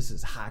 So, yo, this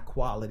is high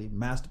quality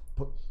master.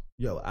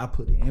 Yo, I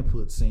put the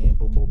inputs in,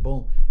 boom, boom,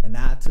 boom, and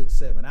now I took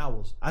 7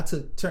 hours.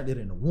 Turned it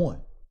into 1.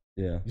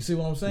 Yeah. You see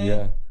what I'm saying?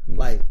 Yeah.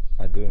 Like,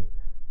 I do.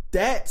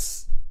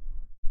 That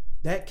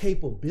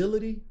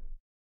capability,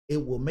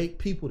 it will make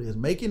people that's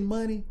making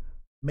money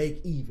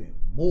make even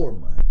more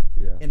money.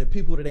 Yeah. And the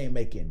people that ain't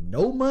making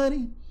no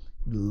money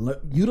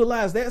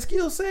utilize that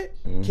skill set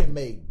can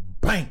make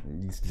bank.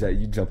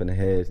 You jumping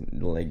ahead,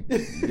 like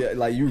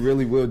like you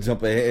really will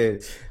jump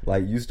ahead.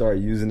 Like you start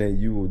using it,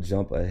 you will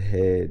jump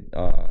ahead.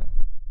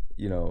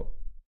 You know,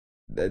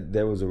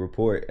 there was a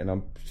report, and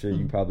I'm sure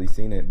you probably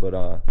seen it,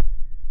 but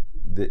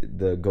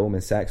the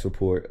Goldman Sachs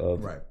report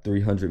of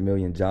 300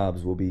 million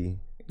jobs will be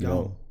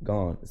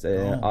gone.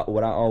 So,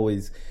 what I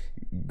always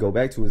go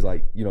back to is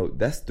like, you know,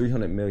 that's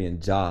 300 million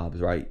jobs,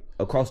 right,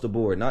 across the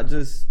board, not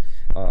just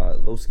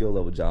low skill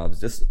level jobs,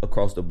 just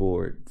across the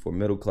board for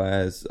middle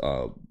class,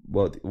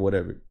 well,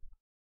 whatever.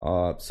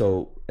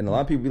 So, and a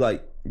lot of people be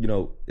like, you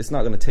know, it's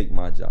not gonna take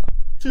my job.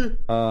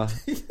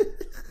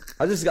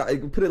 I just got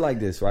put it like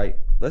this, right?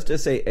 Let's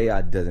just say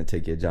AI doesn't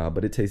take your job,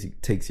 but it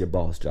takes your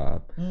boss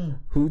job.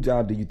 Whose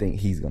job do you think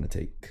he's gonna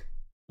take?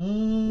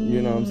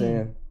 You know what I'm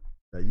saying?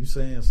 Are you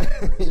saying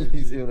something?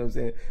 You see what I'm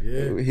saying?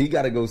 Yeah. He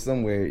got to go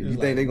somewhere. You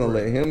think they're gonna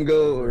let him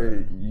go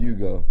or you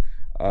go?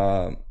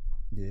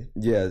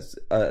 Yes.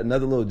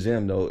 Another little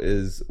gem though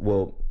is,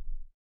 well,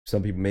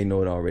 some people may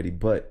know it already,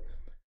 but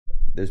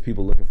there's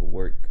people looking for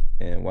work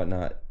and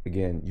whatnot.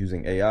 Again,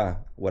 using AI.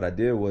 What I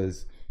did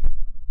was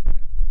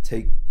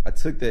I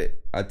took the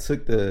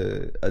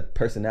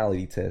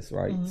personality test,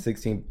 right?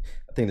 16.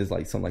 I think there's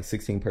like something like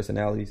 16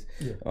 personalities.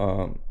 Yeah.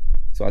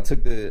 So I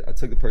took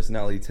the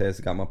personality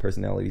test, got my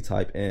personality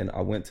type, and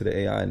I went to the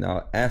AI and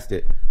I asked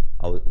it.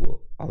 I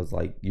was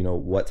like, you know,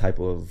 what type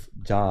of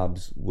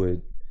jobs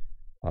would,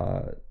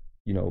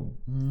 you know,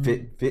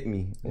 fit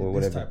me or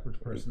whatever. This type of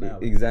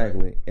personality.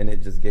 Exactly. Right. And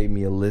it just gave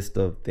me a list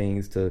of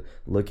things to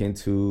look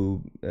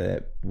into,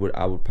 what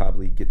I would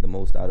probably get the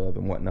most out of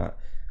and whatnot.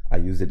 I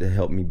used it to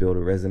help me build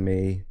a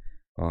resume.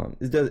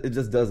 It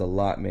just does a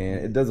lot, man.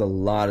 It does a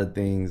lot of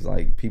things.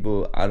 Like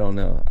people, I don't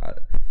know.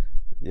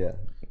 Yeah.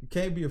 You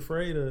can't be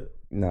afraid of.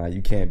 Nah,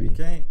 you can't be. You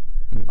can't.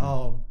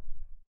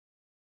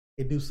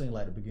 It do seem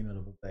like the beginning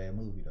of a bad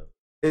movie though.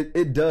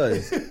 It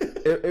does.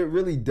 it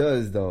really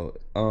does though.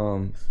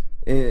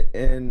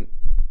 And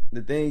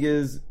the thing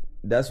is,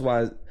 that's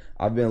why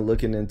I've been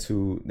looking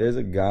into. There's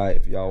a guy,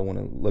 if y'all want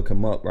to look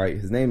him up, right?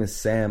 His name is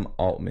Sam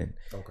Altman.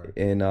 Okay.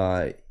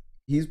 And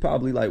he's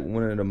probably like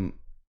one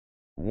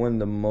of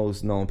the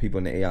most known people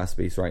in the AI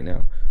space right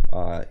now.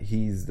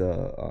 He's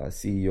the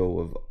CEO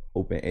of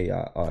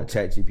OpenAI,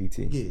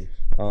 ChatGPT. Yeah.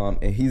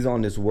 And he's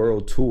on this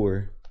world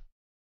tour,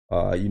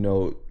 you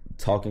know,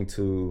 talking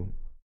to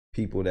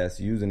people that's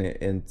using it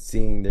and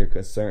seeing their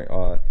concern,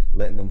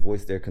 letting them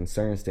voice their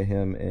concerns to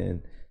him,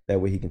 and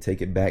that way he can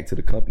take it back to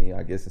the company,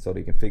 I guess, and so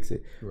they can fix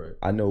it. Right.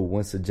 I know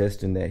one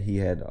suggestion that he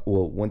had,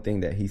 well, one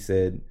thing that he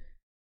said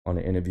on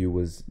the interview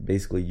was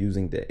basically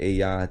using the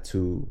AI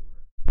to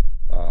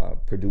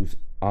produce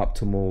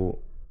optimal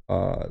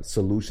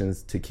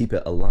solutions to keep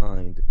it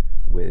aligned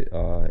with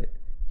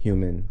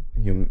humanity.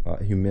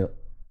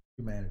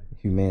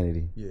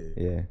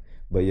 Yeah.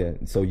 But yeah,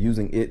 so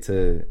using it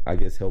to, I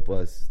guess, help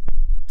us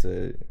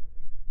to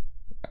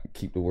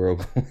keep the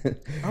world going.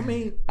 I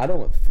mean, I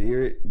don't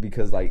fear it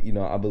because, like, you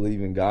know, I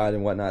believe in God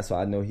and whatnot, so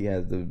I know He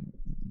has the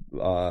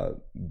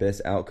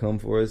best outcome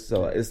for us.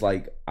 So it's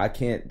like I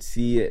can't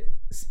see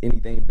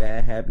anything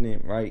bad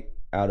happening, right,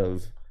 out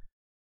of,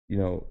 you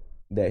know,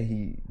 that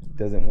He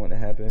doesn't want to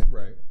happen.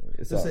 Right.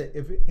 So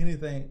if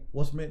anything,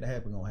 what's meant to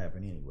happen gonna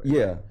happen anyway.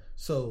 Yeah. Right?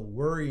 So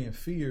worry and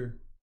fear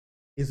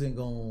isn't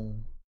gonna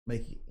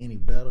make it any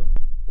better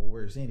or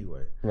worse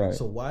anyway. Right.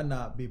 So why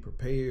not be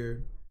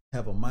prepared,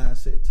 have a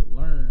mindset to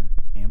learn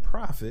and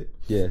profit?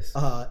 Yes.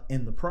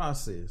 In the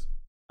process.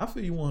 I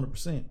feel you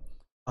 100%.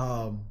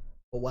 But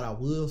what I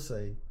will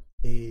say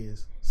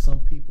is some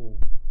people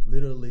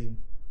literally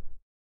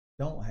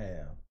don't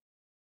have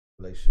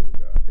relationship with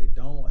God. They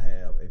don't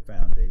have a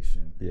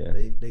foundation. Yeah.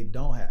 They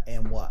don't have,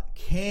 and what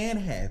can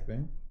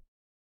happen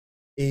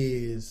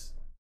is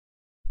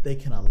they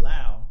can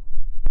allow.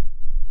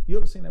 You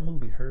ever seen that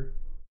movie Her?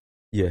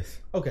 Yes.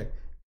 Okay.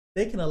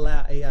 They can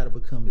allow AI to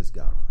become his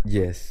God.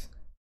 Yes.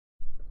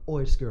 Or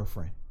his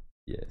girlfriend.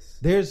 Yes.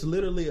 There's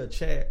literally a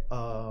chat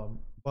on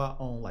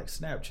like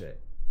Snapchat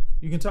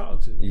you can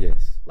talk to.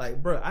 Yes.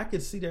 Like, bro, I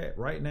could see that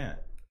right now.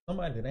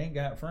 Somebody that ain't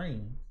got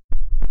friends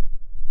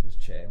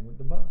just chatting with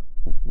the bot.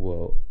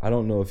 Well, I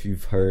don't know if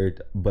you've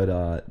heard,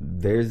 but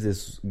there's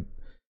this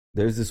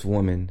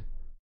woman,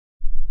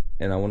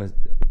 and I want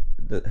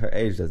to. Her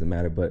age doesn't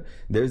matter, but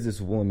there's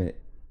this woman.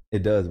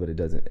 It does, but it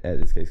doesn't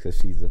at this case because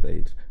she's of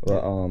age.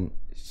 Well,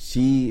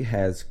 she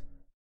has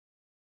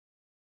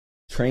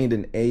trained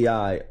an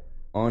AI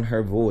on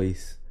her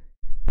voice,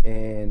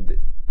 and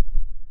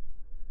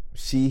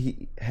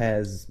she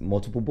has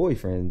multiple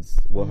boyfriends.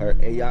 Well, her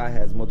AI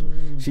has multiple.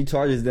 She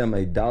charges them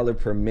 $1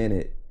 per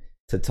minute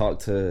to talk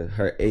to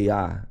her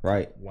AI,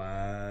 right?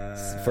 Wow.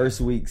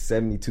 First week,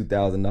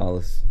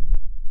 $72,000.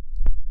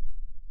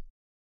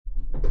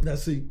 Now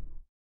see,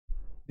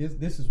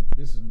 this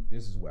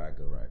is where I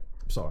go, right?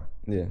 I'm sorry.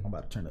 Yeah. I'm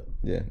about to turn up.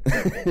 Yeah.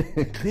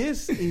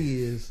 This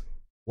is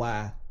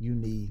why you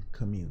need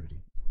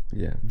community.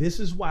 Yeah. This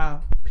is why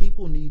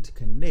people need to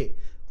connect.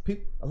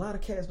 a lot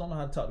of cats don't know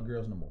how to talk to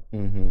girls no more.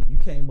 Mm-hmm. You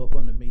came up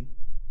under me.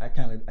 I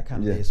kind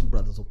of had some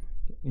brothers.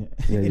 Yeah.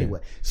 Anyway,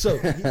 so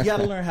you got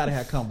to learn how to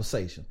have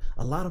conversation.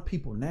 A lot of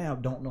people now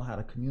don't know how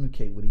to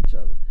communicate with each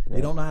other. Right.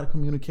 They don't know how to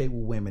communicate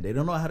with women. They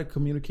don't know how to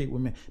communicate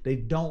with men. They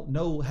don't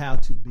know how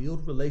to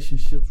build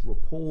relationships,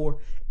 rapport,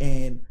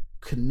 and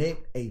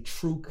connect a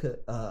true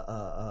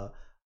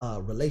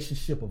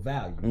relationship of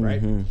value,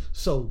 right? Mm-hmm.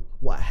 So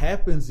what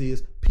happens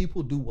is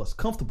people do what's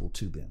comfortable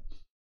to them.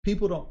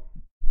 People don't.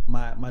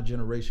 My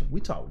generation,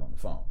 we talked on the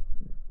phone.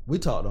 We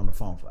talked on the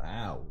phone for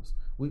hours.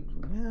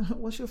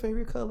 What's your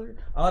favorite color?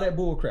 All that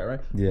bull crap, right?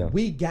 Yeah.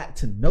 We got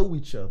to know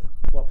each other.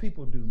 What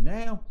people do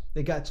now,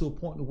 they got to a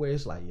point where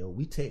it's like, yo,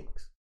 we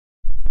text.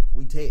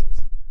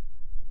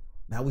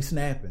 Now we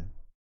snapping.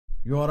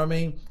 You know what I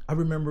mean? I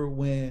remember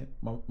when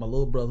my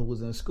little brother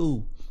was in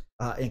school,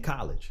 in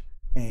college,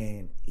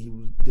 and he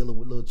was dealing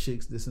with little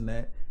chicks, this and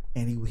that,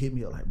 and he would hit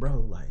me up like, bro,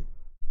 like,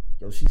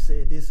 yo, she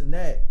said this and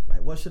that.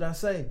 Like, what should I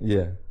say?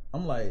 Yeah.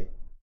 I'm like,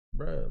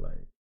 bro,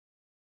 like,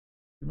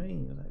 what you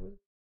mean? Like,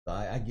 so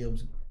I give him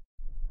some,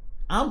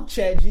 I'm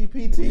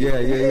ChatGPT. Yeah.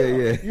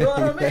 You know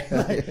what I mean?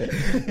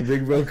 Like,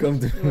 big bro come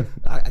through.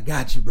 I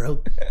got you,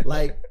 bro.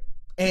 Like,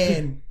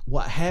 and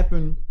what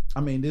happened,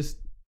 I mean, this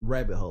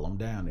rabbit hole, I'm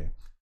down there.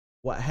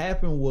 What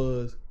happened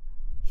was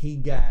he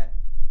got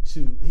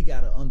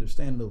an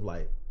understanding of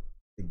like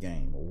the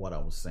game or what I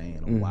was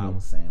saying or why I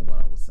was saying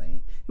what I was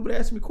saying. He would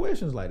ask me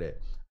questions like that.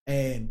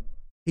 And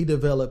he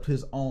developed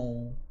his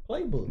own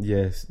playbook.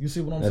 Yes. You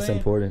see what I'm saying? That's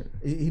important.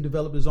 He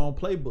developed his own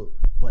playbook.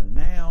 But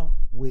now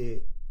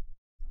with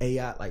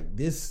AI like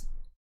this,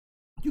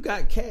 you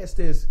got cats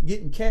that's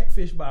getting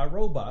catfished by a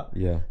robot.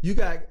 Yeah. You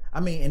got, I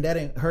mean, and that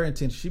ain't her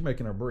intention. She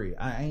making her bread.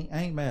 I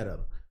ain't mad at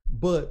her.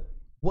 But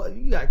what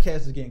you got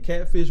cats that's getting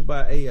catfished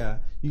by AI.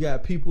 You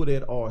got people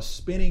that are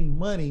spending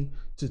money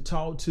to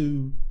talk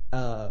to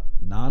a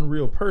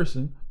non-real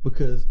person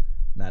because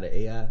now the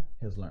AI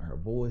has learned her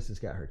voice. It's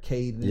got her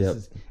cadence. Yep.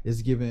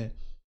 It's giving,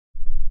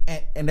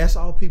 and that's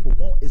all people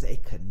want is a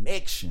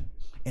connection.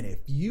 And if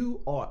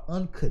you are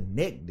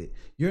unconnected,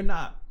 you're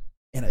not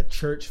in a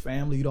church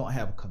family, you don't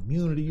have a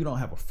community, you don't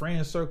have a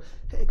friend circle,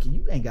 heck,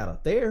 you ain't got a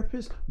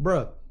therapist,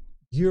 bruh,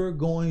 you're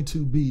going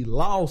to be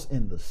lost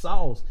in the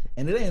sauce.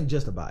 And it ain't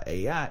just about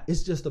AI,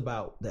 it's just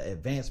about the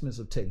advancements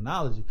of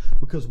technology.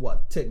 Because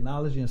what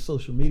technology and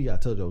social media, I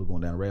told you I was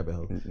going down a rabbit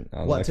hole.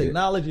 What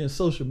technology and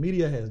social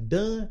media has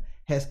done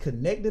has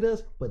connected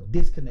us, but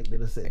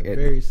disconnected us at the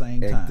very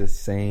same time. At the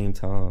same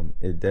time,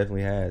 it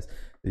definitely has.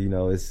 You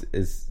know, it's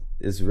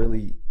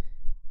really.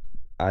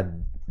 I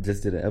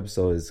just did an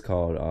episode. It's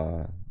called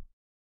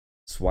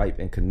 "Swipe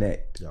and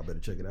Connect." Y'all better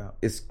check it out.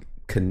 It's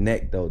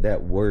connect though.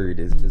 That word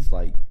is just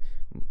like,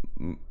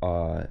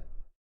 like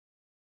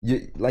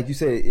you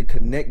said, it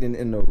connecting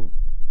in the.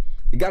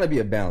 It got to be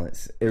a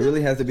balance. It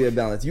really has to be a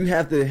balance. You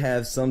have to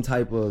have some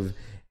type of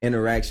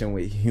interaction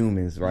with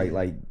humans, right? Yeah.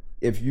 Like.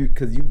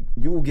 Because you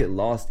will get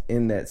lost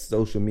in that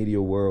social media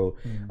world.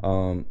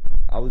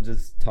 I was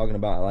just talking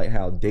about like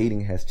how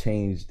dating has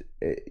changed.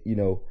 You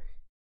know,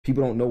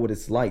 people don't know what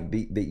it's like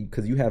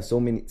because you have so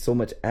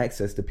much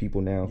access to people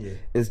now. Yeah.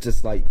 It's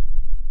just like,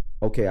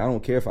 okay, I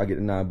don't care if I get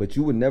denied, but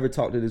you would never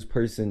talk to this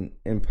person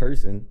in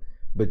person.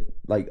 But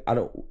like, I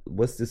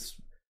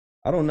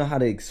don't know how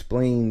to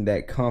explain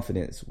that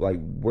confidence.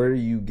 Like, where do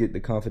you get the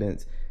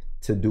confidence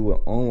to do it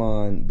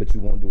online, but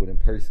you won't do it in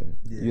person?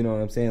 Yeah. You know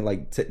what I'm saying?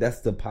 Like that's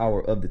the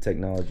power of the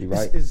technology,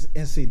 right?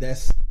 And see,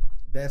 that's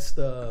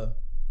the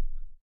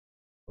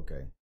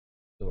okay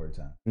story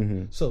time.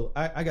 Mm-hmm. So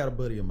I got a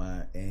buddy of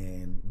mine,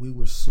 and we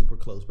were super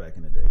close back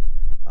in the day.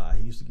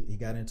 He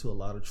got into a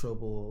lot of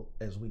trouble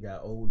as we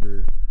got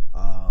older,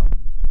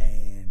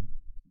 and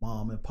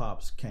mom and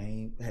pops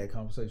had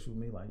conversation with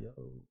me like, "Yo,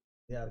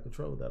 he out of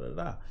control, da da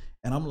da,"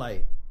 and I'm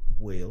like,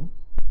 "Well,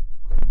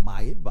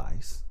 my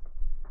advice."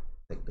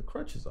 Take the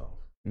crutches off.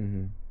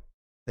 Mm-hmm.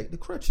 Take the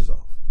crutches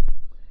off.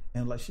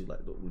 And like she's like,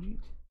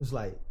 it's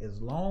like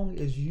as long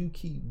as you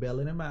keep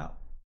bailing him out,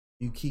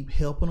 you keep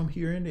helping him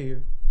here and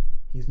there,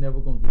 he's never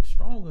gonna get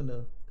strong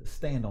enough to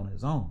stand on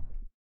his own,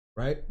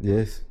 right?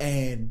 Yes.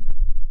 And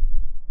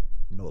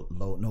lo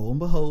and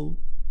behold,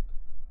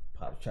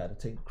 Pops tried to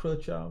take the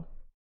crutch off.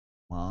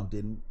 Moms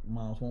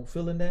weren't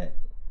feeling that.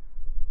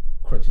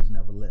 Crutches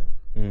never left.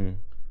 Mm.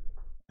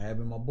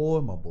 Having my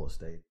boy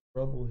stayed in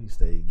trouble. He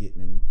stayed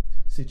getting in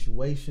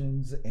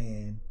situations,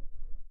 and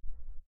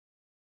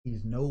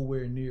he's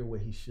nowhere near where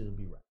he should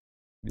be right.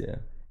 Yeah.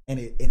 And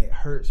it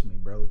hurts me,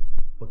 bro,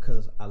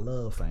 because I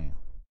love fam.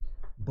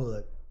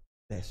 But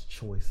that's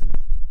choices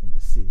and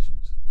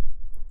decisions.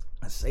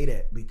 I say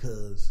that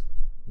because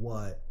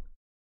what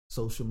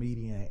social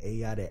media and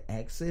AI that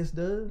access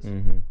does,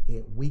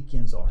 it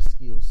weakens our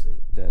skill set.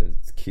 That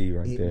is key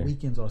right there. It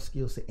weakens our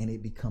skill set, and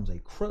it becomes a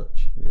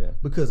crutch. Yeah.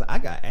 Because I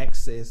got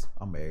access.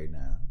 I'm married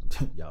now.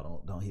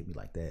 Y'all don't hit me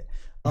like that.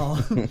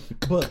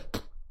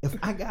 But if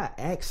I got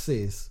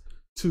access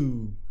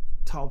to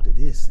talk to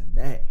this and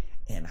that,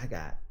 and I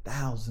got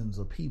thousands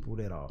of people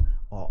that are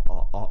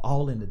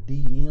all in the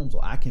DMs,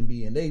 or I can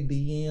be in their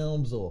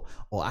DMs, or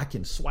I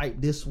can swipe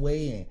this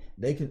way and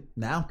they can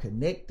now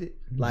connected.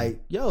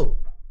 Like, yo,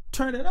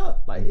 turn it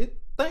up. Like,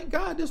 thank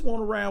God this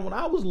wasn't around when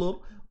I was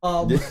little.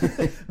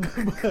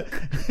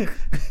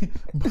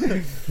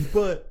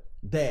 But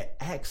that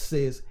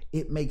access,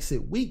 it makes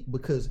it weak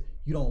because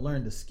you don't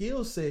learn the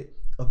skill set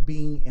of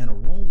being in a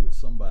room with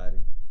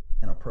somebody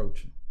and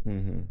approaching.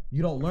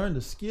 You don't learn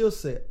the skill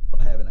set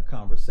of having a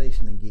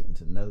conversation and getting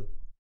to know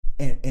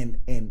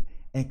and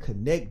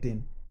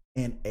connecting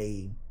in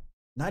a,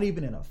 not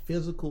even in a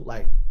physical,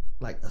 like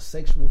a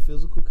sexual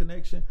physical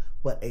connection,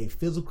 but a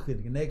physical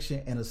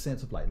connection in a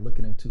sense of like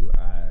looking into her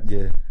eyes.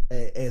 Yeah.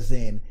 As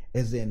in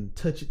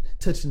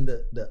touching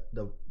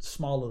the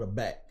small of the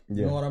back.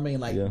 You know what I mean?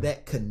 Like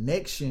that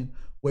connection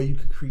where you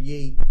can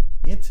create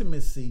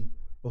intimacy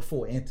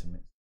before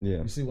intimate.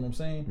 Yeah. You see what I'm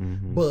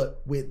saying?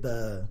 But with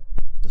the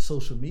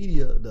social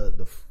media,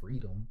 the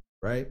freedom,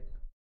 right?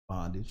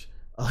 Bondage,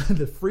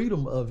 the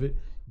freedom of it,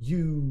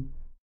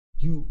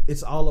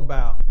 it's all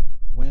about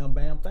wham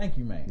bam, thank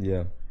you, man.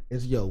 Yeah.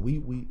 It's we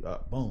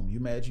boom, you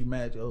match.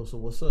 Oh, so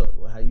what's up?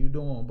 Well, how you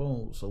doing?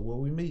 Boom. So where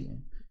we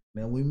meeting?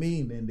 Then we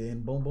meet, and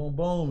then boom, boom,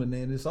 boom, and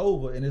then it's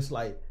over. And it's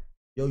like,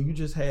 yo, you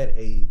just had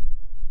a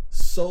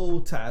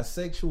soul tie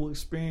sexual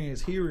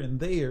experience here and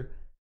there,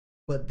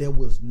 but there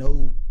was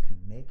no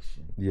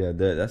connection. Yeah,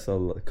 that's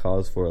a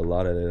cause for a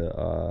lot of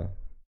the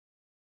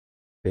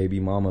baby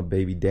mama,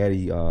 baby daddy.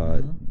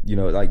 You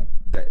know, like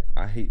that.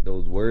 I hate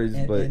those words,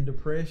 but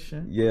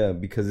depression. Yeah,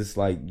 because it's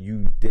like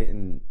you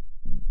didn't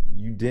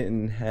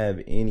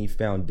have any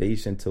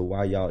foundation to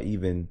why y'all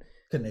even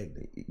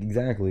connected.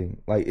 Exactly.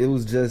 Like, it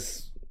was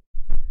just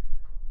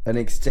an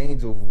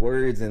exchange of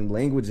words, and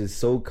language is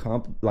so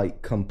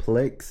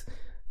complex.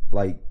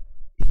 Like,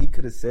 he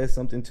could have said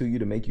something to you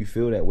to make you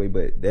feel that way,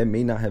 but that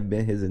may not have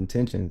been his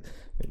intention.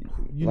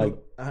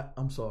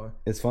 I'm sorry.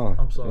 It's fine.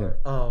 I'm sorry.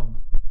 Yeah.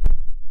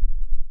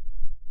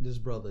 This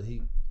brother,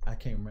 I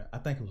can't remember. I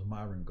think it was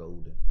Myron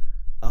Golden.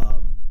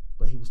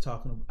 But he was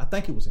talking. I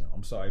think it was him.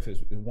 I'm sorry if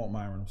it wasn't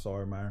Myron. I'm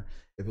sorry, Myron.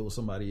 If it was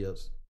somebody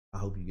else, I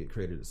hope you get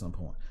credit at some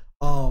point.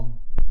 But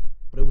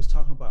it was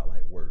talking about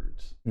like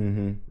words,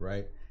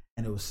 right?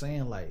 And it was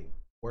saying like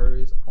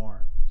words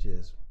aren't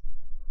just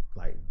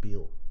like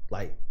built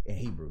like in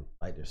Hebrew,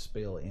 like they're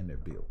spelled and they're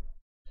built.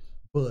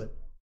 But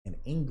in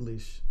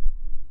English,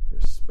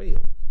 they're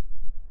spelled.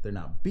 They're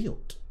not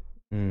built.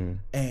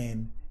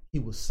 And he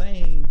was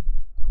saying,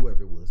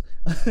 whoever it was,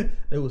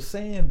 they were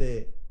saying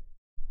that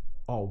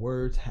our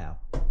words have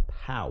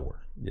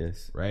power.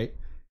 Yes. Right?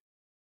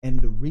 And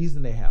the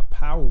reason they have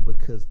power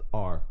because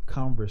our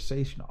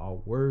conversation, our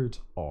words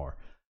are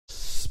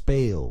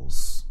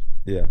spells.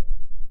 Yeah.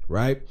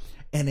 Right?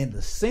 And in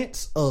the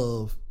sense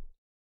of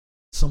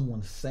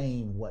someone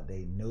saying what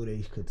they know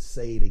they could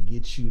say to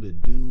get you to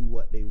do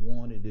what they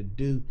wanted to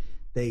do,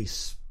 they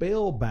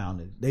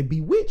spellbounded. They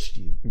bewitched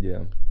you.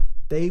 Yeah.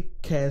 They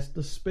cast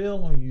a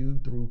spell on you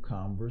through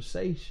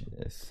conversation.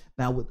 Yes.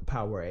 Now with the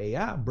power of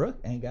AI, Brooke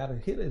ain't got to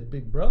hit his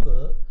big brother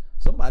up.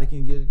 Somebody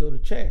can go to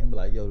chat and be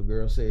like, yo, the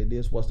girl said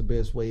this. What's the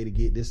best way to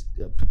get this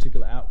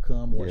particular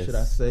outcome? What should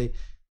I say?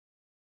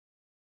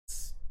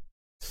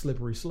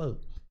 Slippery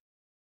slope.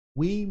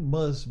 We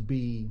must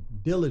be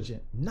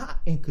diligent, not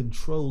in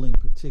controlling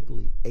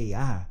particularly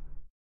AI,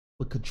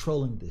 but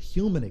controlling the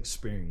human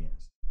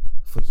experience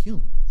for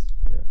humans.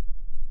 Yeah.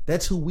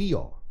 That's who we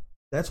are.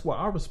 That's what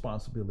our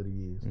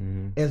responsibility is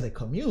as a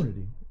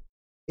community,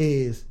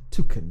 is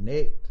to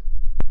connect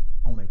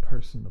on a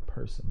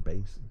person-to-person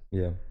basis.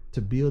 Yeah.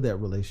 To build that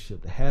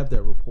relationship, to have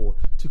that rapport,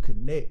 to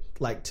connect.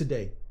 Like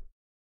today,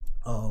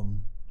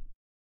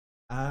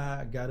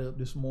 I got up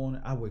this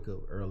morning. I wake up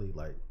early,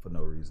 like for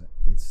no reason.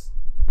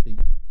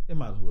 It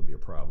might as well be a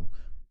problem,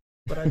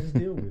 but I just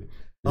deal with it.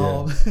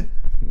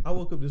 I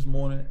woke up this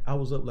morning. I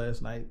was up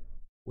last night,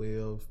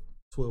 12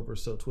 or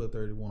so,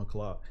 12:30, 1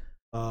 o'clock.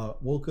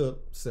 Woke up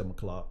 7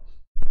 o'clock,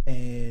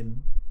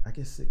 and I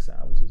guess 6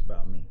 hours is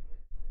about me.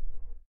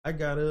 I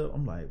got up.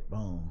 I'm like,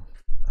 boom.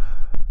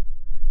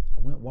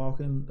 I went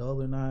walking the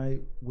other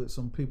night with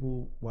some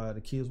people while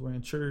the kids were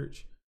in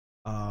church.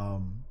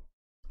 I'm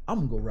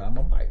gonna go ride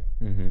my bike.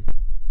 I'm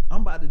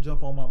about to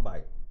jump on my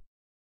bike.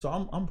 So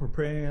I'm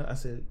preparing. I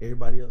said,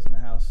 everybody else in the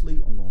house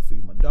sleep. I'm gonna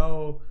feed my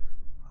dog.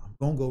 I'm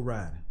gonna go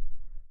riding,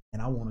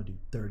 and I want to do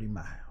 30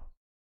 miles.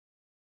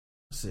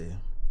 I said,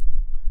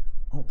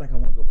 I don't think I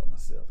want to go by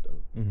myself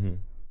though.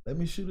 Let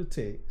me shoot a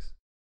text.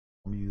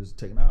 I'm gonna use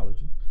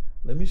technology.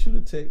 Let me shoot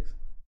a text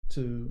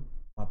to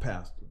my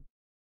pastor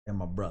and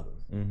my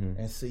brothers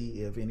and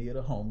see if any of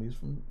the homies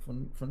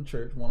from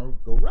church want to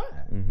go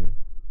ride.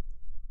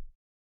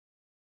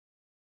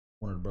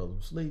 One of the brothers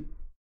was asleep.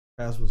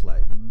 Pastor was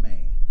like,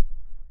 man,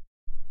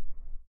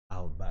 I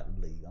was about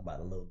to leave. I'm about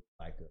to load the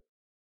bike up.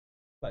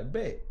 Like,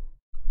 bet.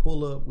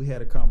 Pull up. We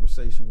had a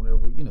conversation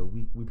whenever,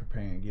 we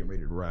preparing, getting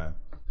ready to ride.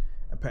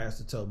 And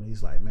Pastor told me,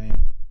 he's like,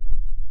 man,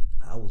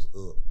 I was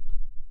up.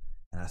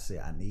 And I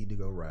said, I need to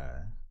go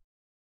ride.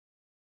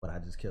 But I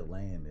just kept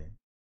laying there.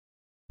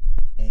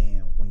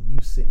 And when you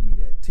sent me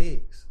that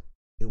text,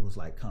 it was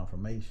like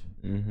confirmation.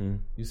 Mm-hmm.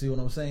 You see what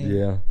I'm saying?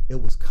 Yeah.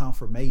 It was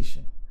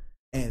confirmation.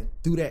 And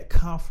through that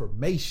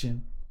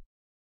confirmation,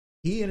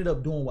 he ended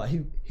up doing what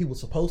he was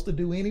supposed to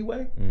do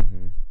anyway.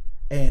 Mm-hmm.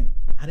 And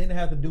I didn't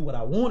have to do what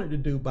I wanted to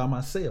do by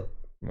myself.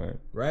 Right.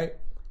 Right?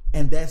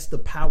 And that's the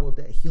power of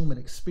that human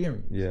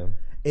experience. Yeah.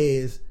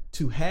 Is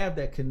to have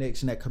that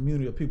connection, that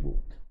community of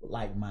people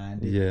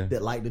like-minded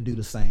that like to do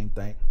the same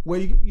thing. Where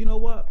you know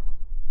what?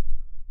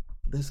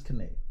 Let's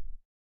connect.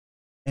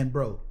 And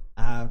bro,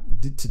 I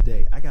did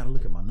today. I gotta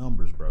look at my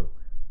numbers, bro.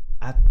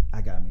 I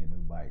got me a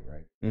new bike,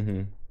 right?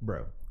 Mm-hmm.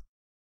 Bro,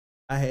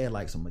 I had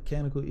like some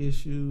mechanical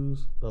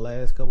issues the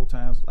last couple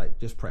times, like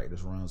just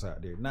practice runs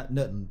out there.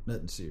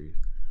 Nothing serious.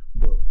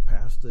 But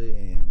Pastor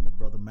and my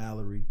brother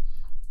Mallory,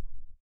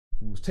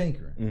 who was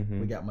tinkering,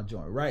 we got my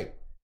joint right.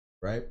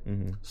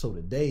 Mm-hmm. So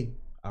today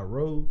I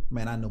rode,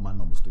 man, I know my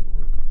numbers through the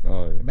roof.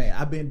 Oh yeah. Man,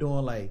 I've been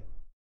doing like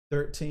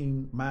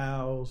 13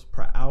 miles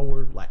per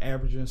hour, like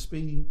averaging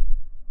speed.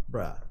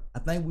 Bruh, I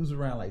think we was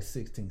around like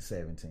 16,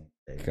 17.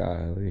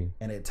 Golly.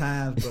 And at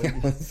times,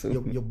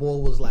 bro, your boy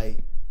was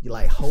like, you're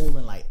like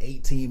holding like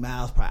 18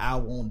 miles per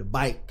hour on the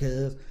bike,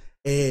 cuz.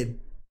 And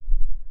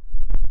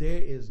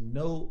there is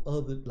no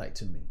other, like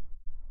to me,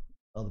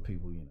 other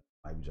people, you know,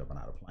 might be jumping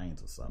out of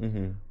planes or something.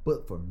 Mm-hmm.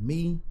 But for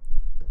me,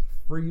 the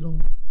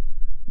freedom,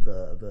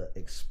 the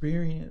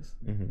experience,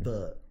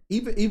 the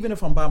even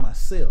if I'm by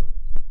myself,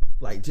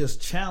 like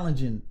just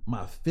challenging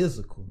my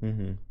physical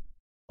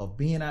of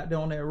being out there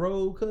on that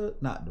road,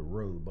 not the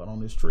road, but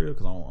on this trail,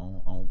 because I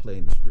don't play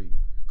in the street.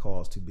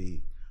 Cars too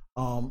big.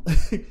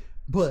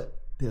 But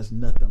there's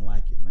nothing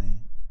like it, man.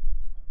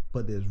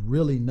 But there's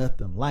really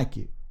nothing like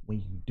it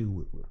when you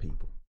do it with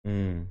people.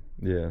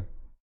 Yeah.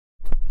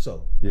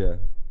 So yeah.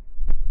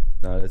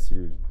 No, that's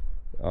huge.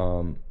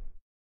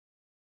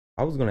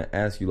 I was gonna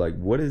ask you, like,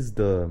 what is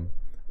the,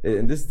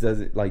 and this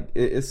doesn't, like,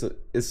 it's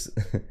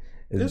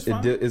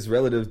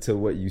relative to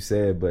what you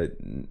said, but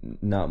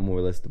not more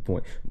or less the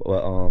point.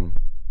 But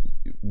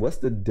what's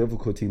the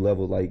difficulty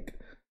level like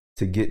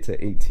to get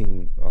to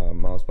 18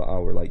 miles per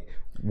hour? Like,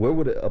 where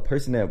would a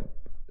person that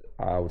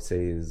I would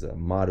say is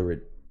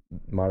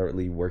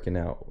moderately working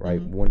out,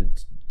 right,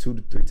 2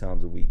 to 3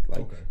 times a week,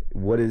 like,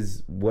 what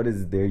is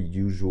their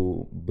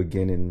usual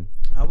beginning?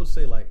 I would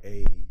say like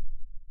a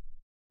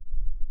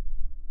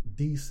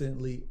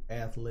decently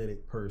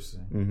athletic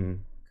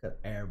person could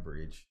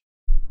average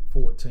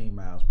 14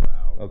 miles per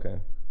hour. Okay.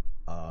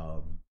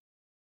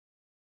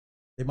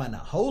 They might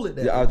not hold it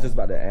that long. I was just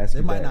about to ask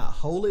you. They might not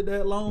hold it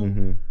that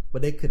long,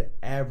 but they could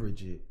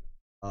average it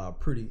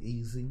pretty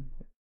easy.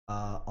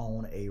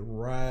 On a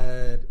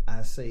ride,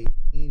 I say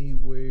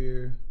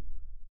anywhere,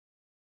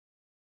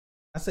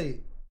 I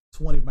say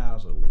 20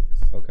 miles or less.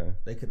 Okay.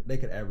 They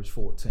could average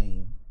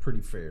 14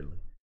 pretty fairly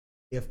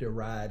if they're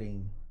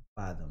riding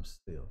by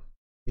themselves.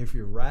 If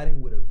you're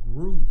riding with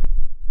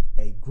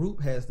a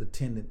group has the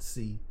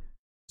tendency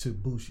to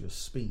boost your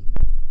speed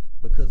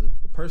because the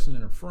person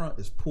in the front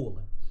is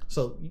pulling.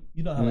 So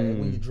you know how like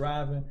when you're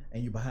driving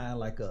and you're behind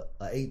like a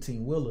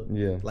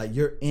 18-wheeler, like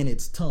you're in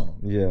its tunnel.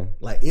 Yeah.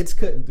 Like it's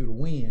cutting through the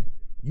wind.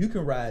 You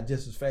can ride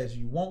just as fast as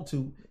you want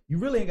to. You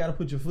really ain't got to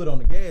put your foot on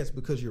the gas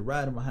because you're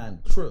riding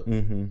behind the truck.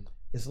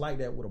 It's like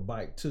that with a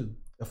bike too.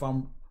 If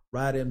I'm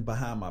riding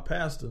behind my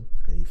pastor,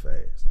 okay, he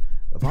fast.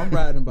 If I'm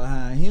riding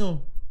behind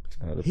him,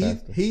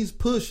 he's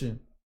pushing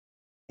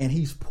and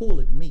he's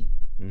pulling me.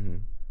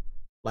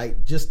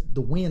 Like just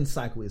the wind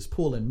cycle is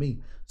pulling me.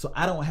 So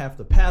I don't have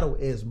to paddle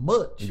as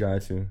much.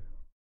 Got you.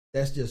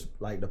 That's just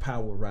like the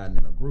power of riding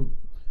in a group.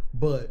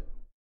 But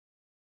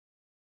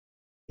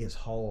it's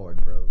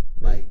hard, bro.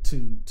 Like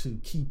to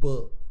keep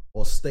up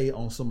or stay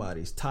on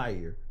somebody's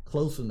tire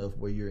close enough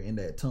where you're in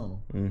that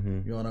tunnel.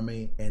 You know what I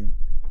mean? And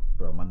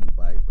bro, my new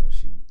bike, bro,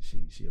 she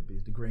a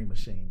beast. The Green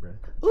Machine, bro.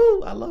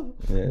 Ooh, I love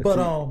it. Yeah,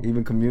 but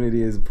even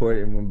community is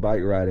important when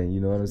bike riding. You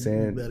know what I'm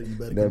saying? You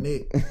better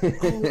connect.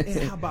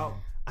 And how about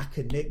I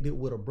connected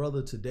with a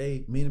brother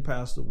today. Me and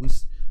Pastor,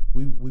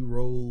 we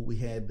rode. We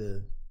had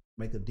to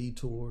make a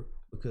detour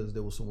because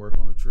there was some work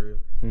on the trail,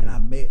 and I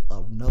met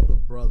another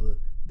brother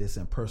that's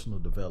in personal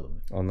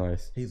development. Oh,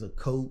 nice. He's a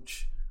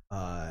coach.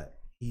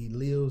 He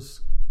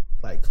lives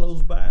like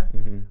close by,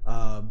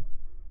 and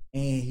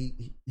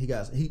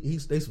he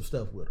stays some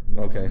stuff with him. You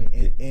know what I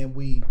mean? And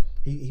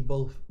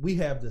we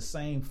have the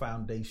same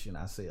foundation.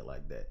 I say it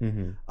like that.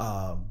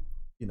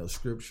 You know,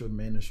 scripture,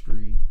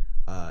 ministry,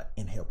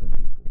 and helping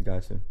people.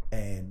 Gotcha.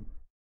 And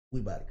we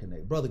about to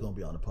connect. Brother gonna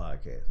be on the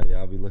podcast. Yeah,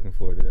 I'll be looking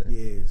forward to that.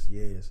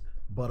 Yes.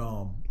 But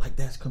like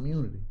that's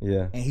community.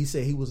 Yeah. And he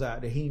said he was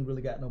out there. He ain't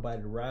really got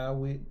nobody to ride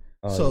with.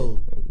 So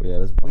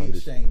that's we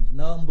exchanged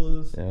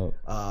numbers.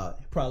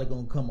 Probably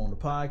gonna come on the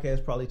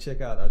podcast. Probably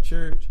check out our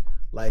church.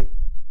 Like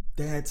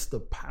that's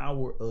the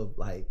power of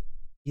like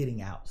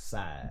getting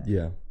outside.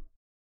 Yeah.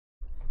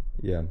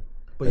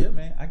 But yeah,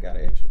 man, I got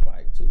an extra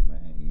bike too,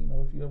 man. You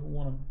know, if you ever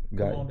want to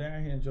come on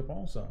down here and jump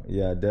on something.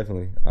 Yeah,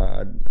 definitely.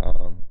 I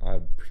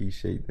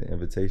appreciate the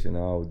invitation.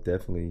 I'll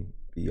definitely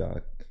be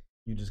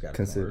You just got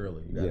to come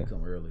early. You got to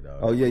come early, dog.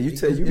 Oh yeah, you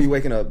be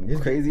waking up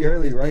crazy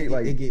early, right?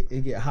 Like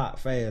it get hot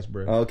fast,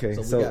 bro. Okay,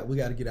 so we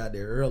got to get out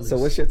there early. So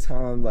what's your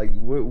time? Like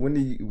when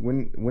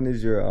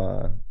is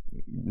your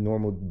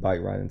normal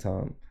bike riding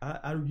time?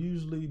 I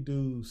usually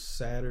do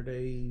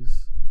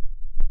Saturdays,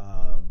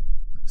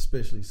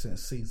 especially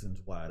since season's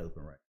wide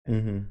open right now.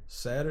 Mm-hmm.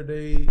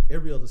 Saturday,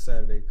 every other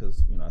Saturday,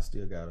 because I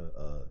still got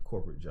a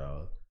corporate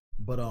job.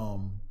 But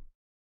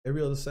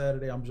every other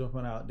Saturday, I'm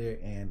jumping out there,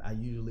 and I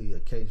usually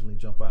occasionally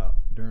jump out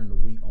during the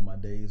week on my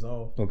days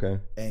off. Okay.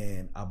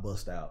 And I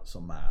bust out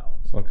some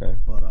miles. Okay.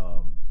 But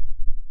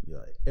yeah,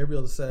 every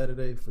other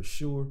Saturday for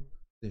sure.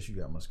 Since you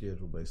got my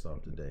schedule based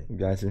off today.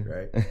 Gotcha.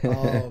 Right.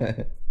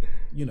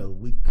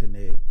 We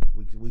connect.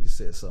 We can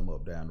set something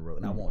up down the road,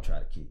 and I won't try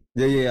to keep.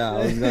 Yeah.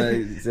 I was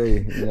gonna say,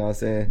 you know what I'm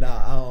saying?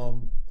 Nah,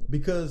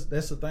 because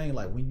that's the thing.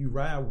 Like when you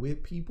ride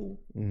with people,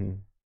 mm-hmm.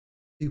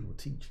 people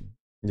teach you.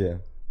 Yeah.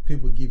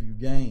 People give you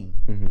game.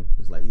 Mm-hmm.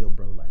 It's like, yo,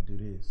 bro, like do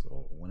this,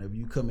 or whenever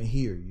you come in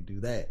here, you do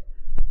that,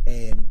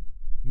 and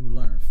you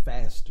learn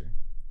faster.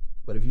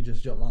 But if you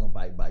just jump on a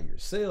bike by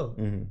yourself,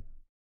 mm-hmm.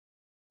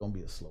 it's gonna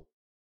be a slow.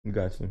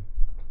 Gotcha.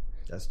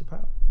 That's the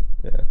power.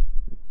 Yeah.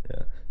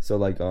 So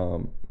like,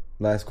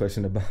 last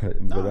question about it.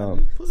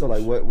 So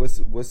like,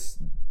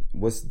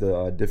 what's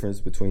the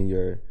difference between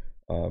your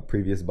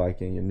previous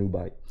bike and your new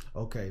bike?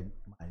 Okay,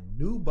 my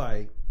new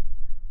bike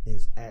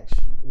is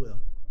actually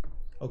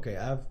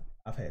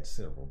I've had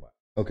several bikes.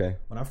 Okay.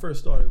 When I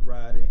first started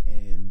riding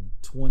in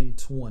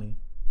 2020,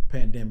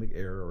 pandemic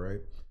era,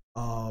 right?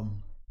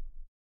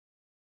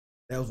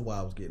 That was why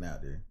I was getting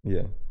out there.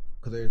 Yeah.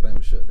 Because everything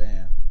was shut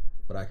down,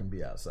 but I can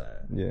be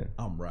outside. Yeah.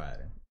 I'm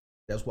riding.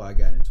 That's why I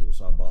got into it.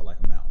 So I bought like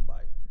a mountain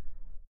bike.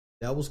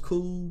 That was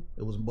cool.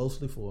 It was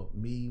mostly for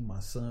me, my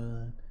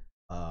son,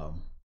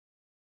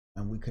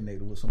 and we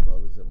connected with some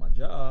brothers at my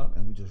job,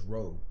 and we just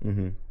rode.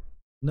 Mm-hmm.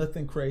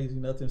 Nothing crazy,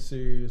 nothing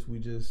serious. We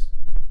just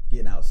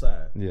getting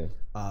outside. Yeah.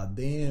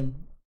 Then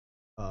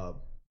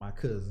my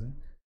cousin,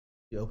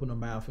 he opened her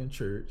mouth in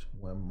church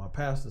when my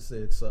pastor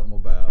said something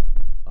about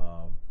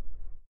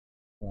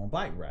on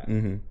bike ride.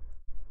 Mm-hmm.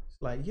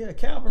 It's like, yeah,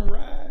 Calvin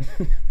ride.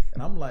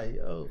 And I'm like,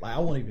 yo, like I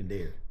wasn't even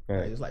there.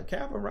 Right. It's like,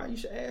 Calvin ride, you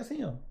should ask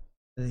him.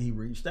 And then he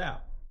reached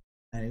out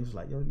and he was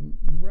like, yo, you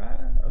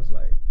ride? I was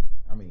like,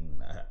 I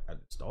mean, I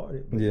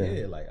started, but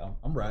yeah like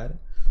I'm riding.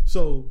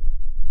 So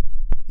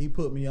he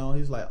put me on.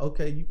 He's like,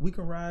 okay, we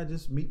can ride.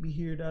 Just meet me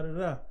here,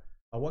 da-da-da.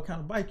 What kind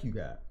of bike you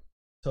got?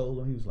 Told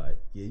him. He was like,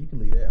 yeah, you can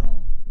leave that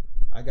home.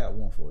 I got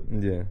one for you.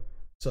 Yeah.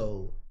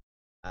 So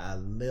I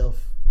left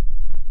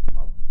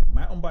my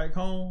mountain bike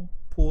home,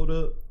 pulled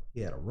up. He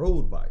had a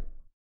road bike.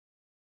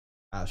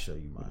 I'll show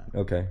you mine.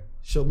 Okay.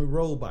 Show me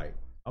road bike.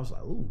 I was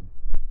like, ooh,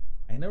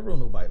 I ain't never rode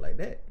no bike like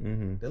that.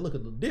 Mm-hmm. They look a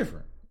little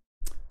different.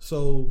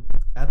 So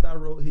after I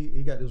rode,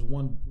 he got this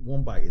one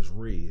bike. It's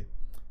red,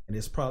 and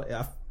it's probably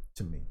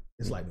to me,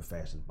 it's like the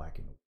fastest bike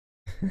in the world.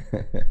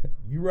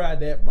 You ride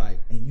that bike,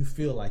 and you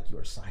feel like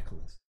you're a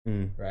cyclist,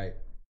 right?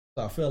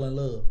 So I fell in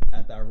love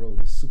after I rode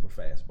this super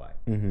fast bike.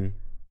 Mm-hmm.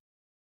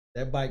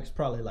 That bike's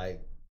probably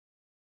like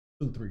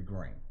 $2-3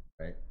 grand,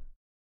 right?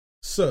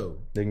 So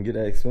they can get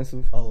that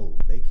expensive? Oh,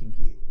 they can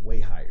get way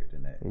higher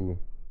than that. Ooh.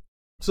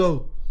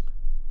 So,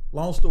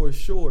 long story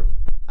short,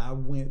 I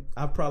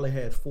probably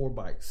had 4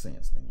 bikes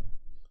since then.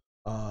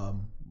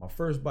 My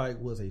first bike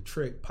was a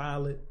Trek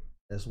Pilot.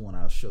 That's one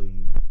I'll show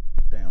you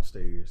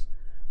downstairs.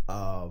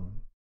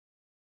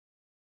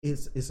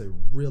 It's a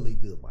really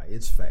good bike.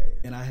 It's fast.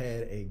 And I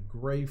had a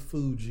gray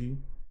Fuji.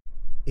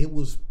 It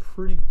was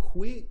pretty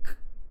quick,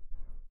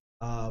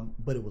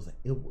 but it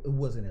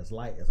wasn't as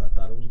light as I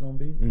thought it was gonna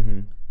be.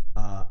 Mm-hmm.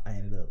 I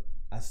ended up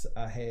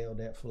I held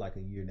that for like a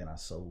year, and then I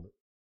sold it,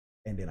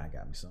 and then I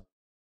got me some.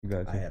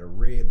 Gotcha. I had a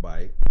red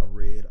bike, a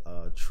red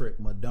Trek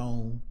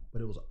Madone,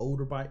 but it was an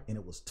older bike, and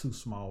it was too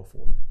small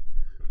for me.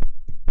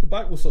 The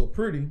bike was so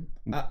pretty,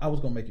 I was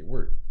gonna make it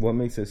work. What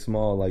makes it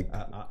small? Like,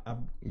 gotcha.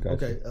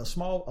 Okay,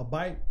 a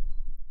bike.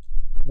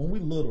 When we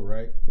little,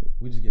 right?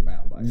 We just get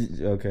mountain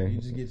bikes. Okay. You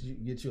just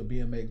get you a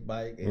BMX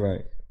bike, and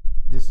right.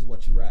 This is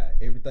what you ride.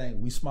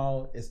 Everything we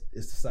small, it's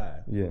the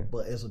size. Yeah.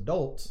 But as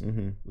adults,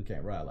 mm-hmm. we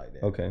can't ride like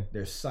that. Okay.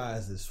 There's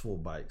sizes for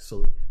bikes,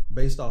 so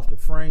based off the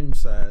frame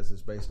size,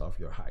 it's based off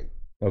your height.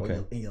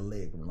 Okay. And your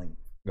leg length.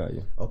 Got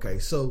you. Okay,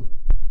 so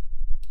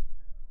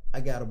I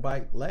got a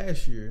bike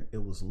last year.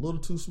 It was a little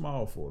too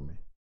small for me.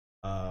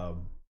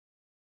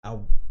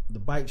 The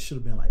bike should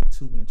have been like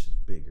 2 inches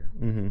bigger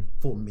mm-hmm.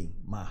 for me,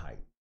 my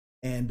height,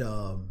 and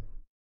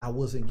I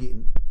wasn't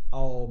getting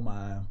all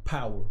my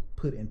power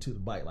put into the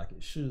bike like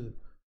it should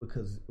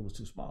because it was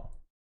too small.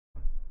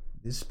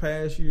 This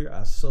past year,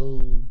 I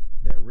sold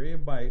that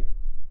red bike.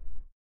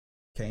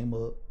 Came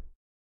up,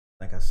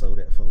 like I sold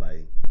that for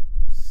like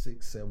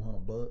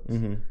 $600-700 bucks.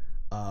 Mm-hmm.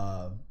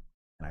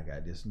 And I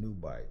got this new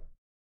bike.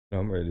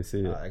 I'm ready to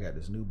see it. I got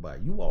this new bike.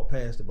 You walked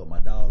past it, but my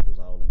dog was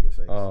all in your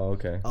face. Oh,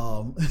 okay.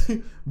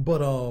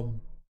 But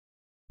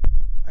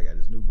I got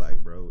this new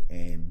bike, bro,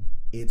 and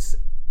it's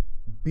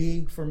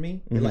big for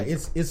me. Mm-hmm. Like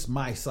it's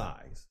my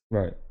size.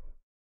 Right.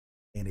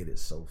 and it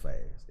is so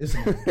fast. It's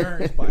an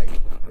endurance bike.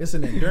 It's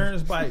an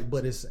endurance bike,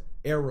 but it's an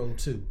aero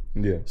too.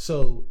 Yeah.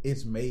 So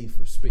it's made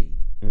for speed.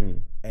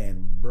 Mm.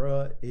 And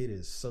bruh, it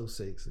is so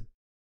sexy.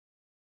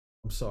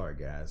 I'm sorry,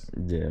 guys.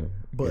 Yeah.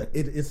 But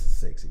it's a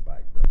sexy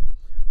bike, bro.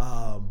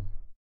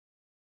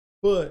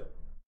 But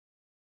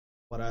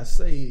what I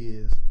say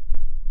is,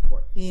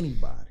 for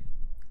anybody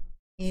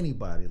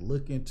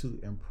looking to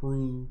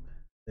improve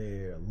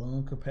their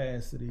lung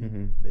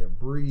capacity, their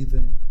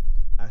breathing,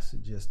 I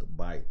suggest a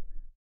bike,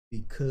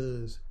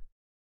 because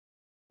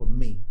for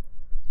me,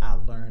 I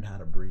learned how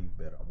to breathe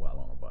better while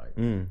on a bike.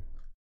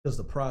 Because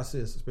the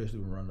process, especially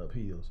when running up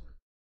hills,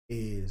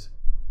 is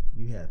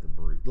you have to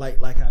breathe.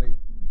 Like how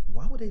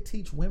why would they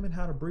teach women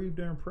how to breathe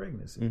during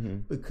pregnancy?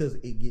 Because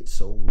it gets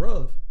so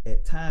rough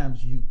at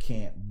times you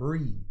can't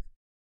breathe.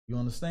 You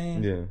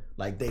understand? Yeah.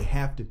 Like they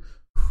have to,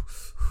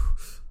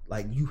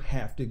 like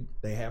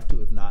they have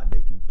to, if not,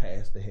 they can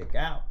pass the heck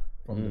out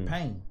from the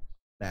pain.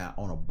 Now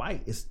on a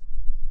bike,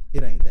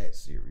 it ain't that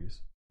serious,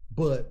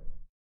 but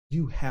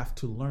you have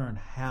to learn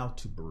how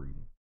to breathe.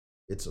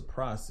 It's a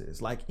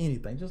process, like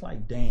anything, just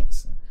like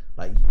dancing.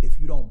 Like if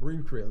you don't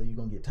breathe correctly, you're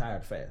gonna get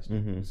tired faster.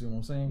 You see what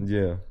I'm saying?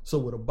 Yeah. So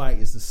with a bike,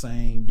 it's the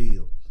same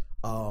deal.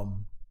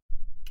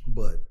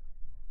 But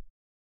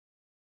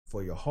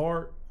for your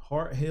heart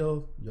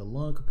health, your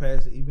lung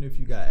capacity, even if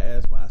you got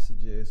asthma, I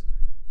suggest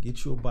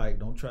get you a bike.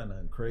 Don't try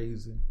nothing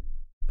crazy.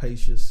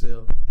 Pace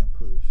yourself and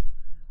push.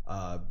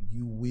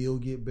 You will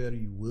get better.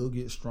 You will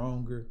get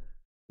stronger.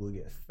 You will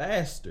get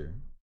faster.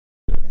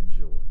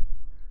 Enjoy.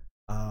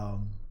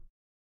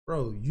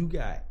 Bro, you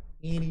got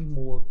any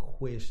more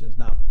questions?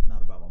 Not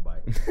about my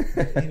bike.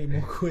 Any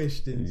more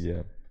questions?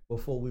 Yeah.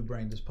 Before we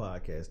bring this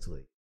podcast to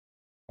it.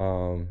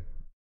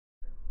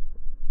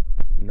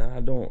 Nah,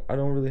 I don't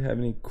really have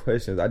any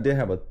questions. I did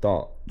have a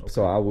thought,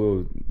 so I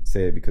will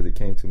say it because it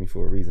came to me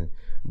for a reason.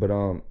 But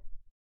so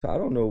I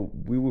don't know.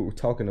 We were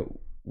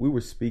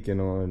speaking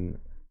on.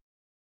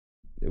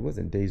 It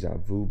wasn't deja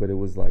vu, but it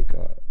was like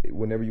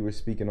whenever you were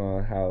speaking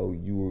on how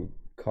you were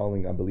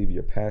calling, I believe,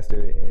 your pastor,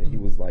 and he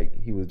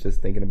was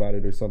just thinking about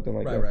it or something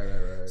like that.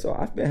 Right. So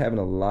I've been having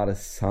a lot of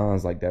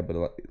signs like that,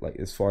 but like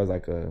as far as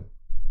like I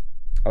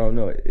don't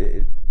know,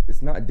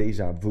 it's not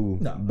deja vu,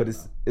 but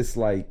it's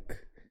like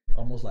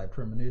almost like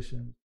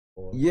premonition.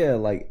 Yeah,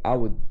 like I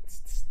would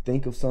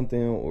think of something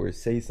or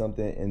say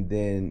something, and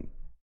then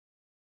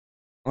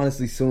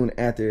honestly, soon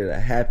after it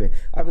happened,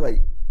 I'd be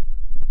like,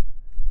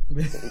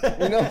 you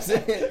know what I'm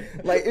saying?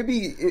 Like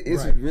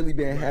it's really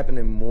been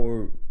happening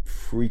more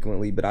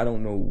frequently, but I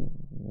don't know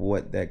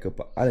what that could.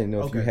 I didn't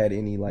know if you had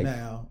any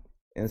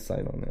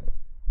insight on that.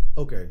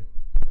 Okay.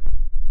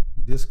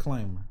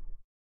 Disclaimer: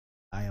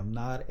 I am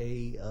not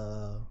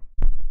a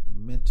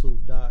mental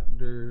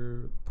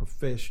doctor,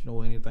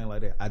 professional, anything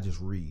like that. I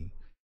just read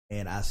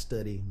and I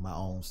study my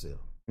own self,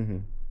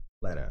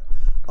 flat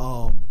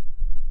out.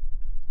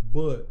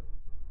 But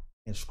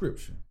in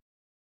scripture,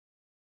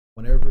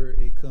 whenever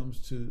it comes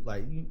to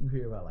like you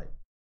hear about like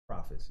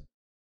prophets,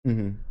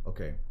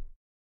 okay.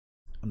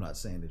 I'm not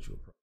saying that you're a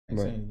prophet. I'm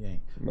saying you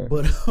ain't,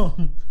 but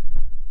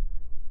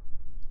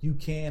you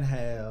can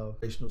have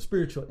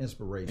spiritual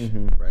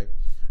inspiration, right?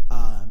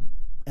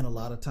 And a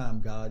lot of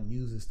time God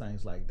uses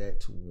things like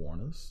that to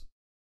warn us,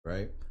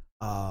 right?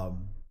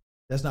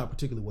 That's not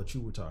particularly what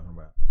you were talking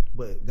about,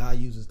 but God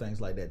uses things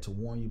like that to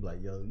warn you,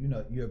 like, yo, you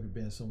know, you ever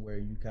been somewhere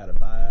you kind of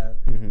vibe,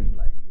 and you're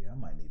like, yeah, I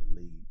might need to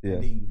leave. Yeah.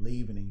 And then you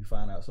leave, and then you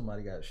find out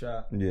somebody got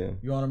shot. Yeah.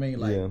 You know what I mean?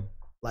 Like,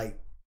 like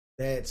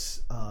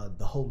that's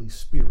the Holy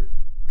Spirit,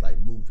 like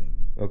moving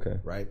you. Okay.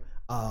 Right?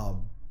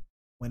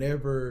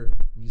 Whenever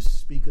you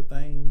speak a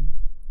thing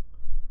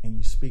and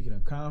you speak it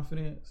in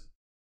confidence,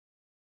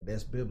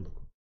 that's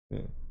biblical.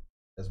 Yeah.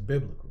 That's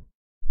biblical.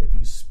 If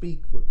you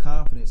speak with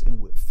confidence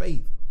and with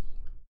faith,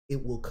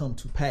 it will come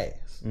to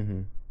pass.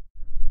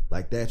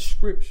 Like that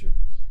scripture.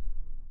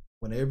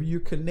 Whenever you're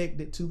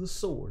connected to the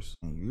source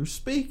and you're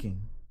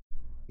speaking,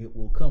 it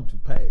will come to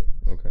pass.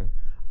 Okay.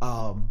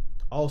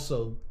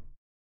 Also,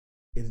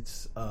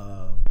 it's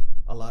a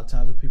lot of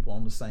times with people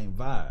on the same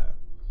vibe,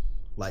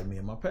 like me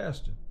and my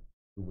pastor.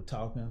 We were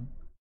talking,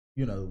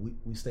 you know,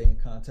 we stay in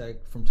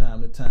contact from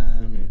time to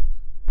time, and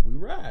we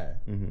ride.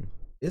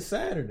 It's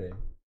Saturday.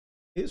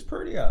 It's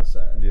pretty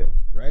outside. Yeah.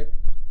 Right?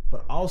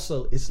 But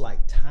also, it's like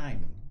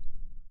timing.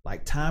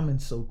 Like,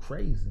 timing's so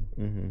crazy.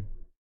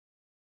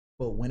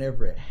 But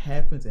whenever it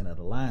happens and it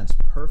aligns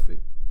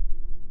perfect,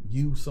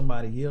 you,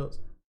 somebody else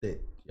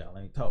that y'all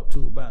ain't talked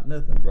to about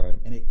nothing, right?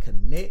 And it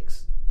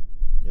connects,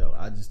 yo,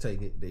 I just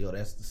take it, yo,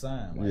 that's the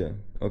sign. Like, yeah.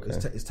 Okay.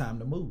 It's time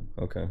to move.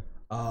 Okay.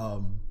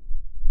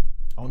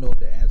 I don't know if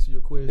that answered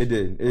your question. It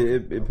did.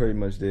 It pretty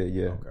much did.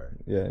 Yeah. Okay.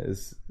 Yeah.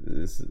 It's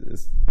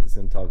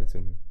him talking to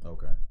me.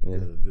 Okay. Yeah.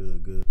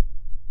 Good.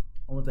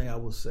 Only thing I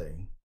will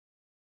say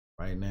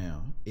right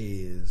now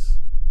is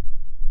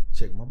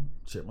check my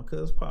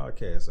cousin's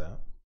podcast out.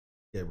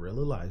 Gabriel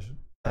Elijah.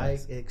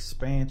 Nice.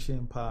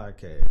 Expansion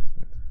Podcast.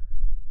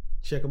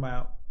 Check them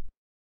out.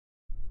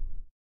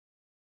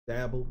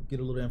 Dabble. Get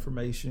a little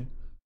information.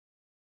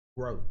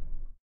 Grow.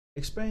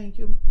 Expand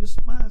your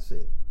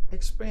mindset.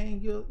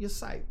 expand your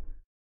sight.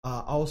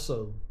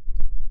 Also,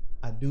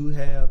 I do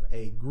have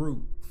a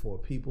group for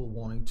people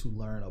wanting to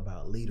learn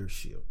about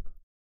leadership.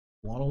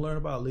 Want to learn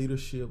about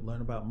leadership,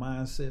 learn about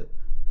mindset,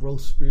 grow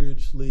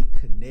spiritually,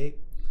 connect.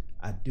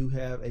 I do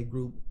have a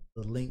group.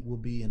 The link will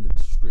be in the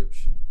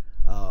description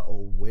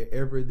or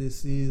wherever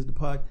this is. The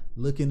podcast,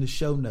 look in the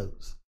show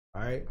notes.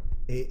 All right,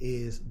 it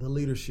is the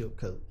Leadership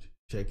Coach.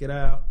 Check it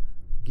out,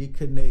 get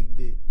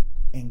connected,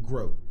 and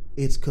grow.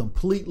 It's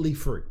completely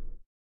free.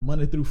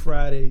 Monday through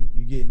Friday,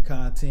 you're getting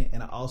content,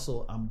 and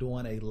I'm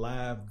doing a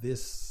live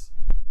this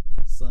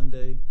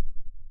Sunday.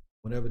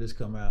 Whenever this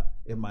come out,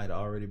 it might have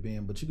already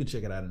been, but you can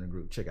check it out in the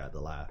group. Check out the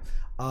live.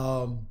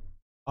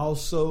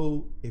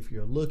 Also, if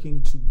you're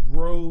looking to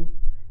grow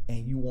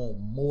and you want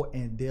more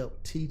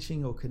in-depth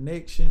teaching or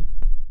connection,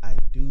 I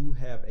do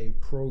have a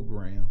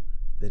program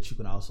that you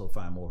can also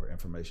find more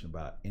information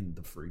about in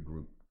the free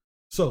group.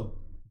 So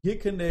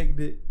get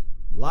connected,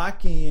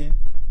 lock in,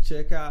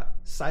 check out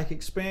Psych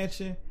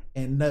Expansion.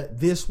 And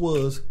this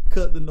was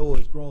Cut the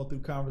Noise, Growing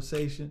Through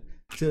Conversation.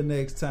 Till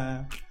next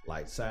time,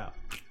 lights out.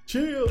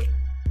 Chill.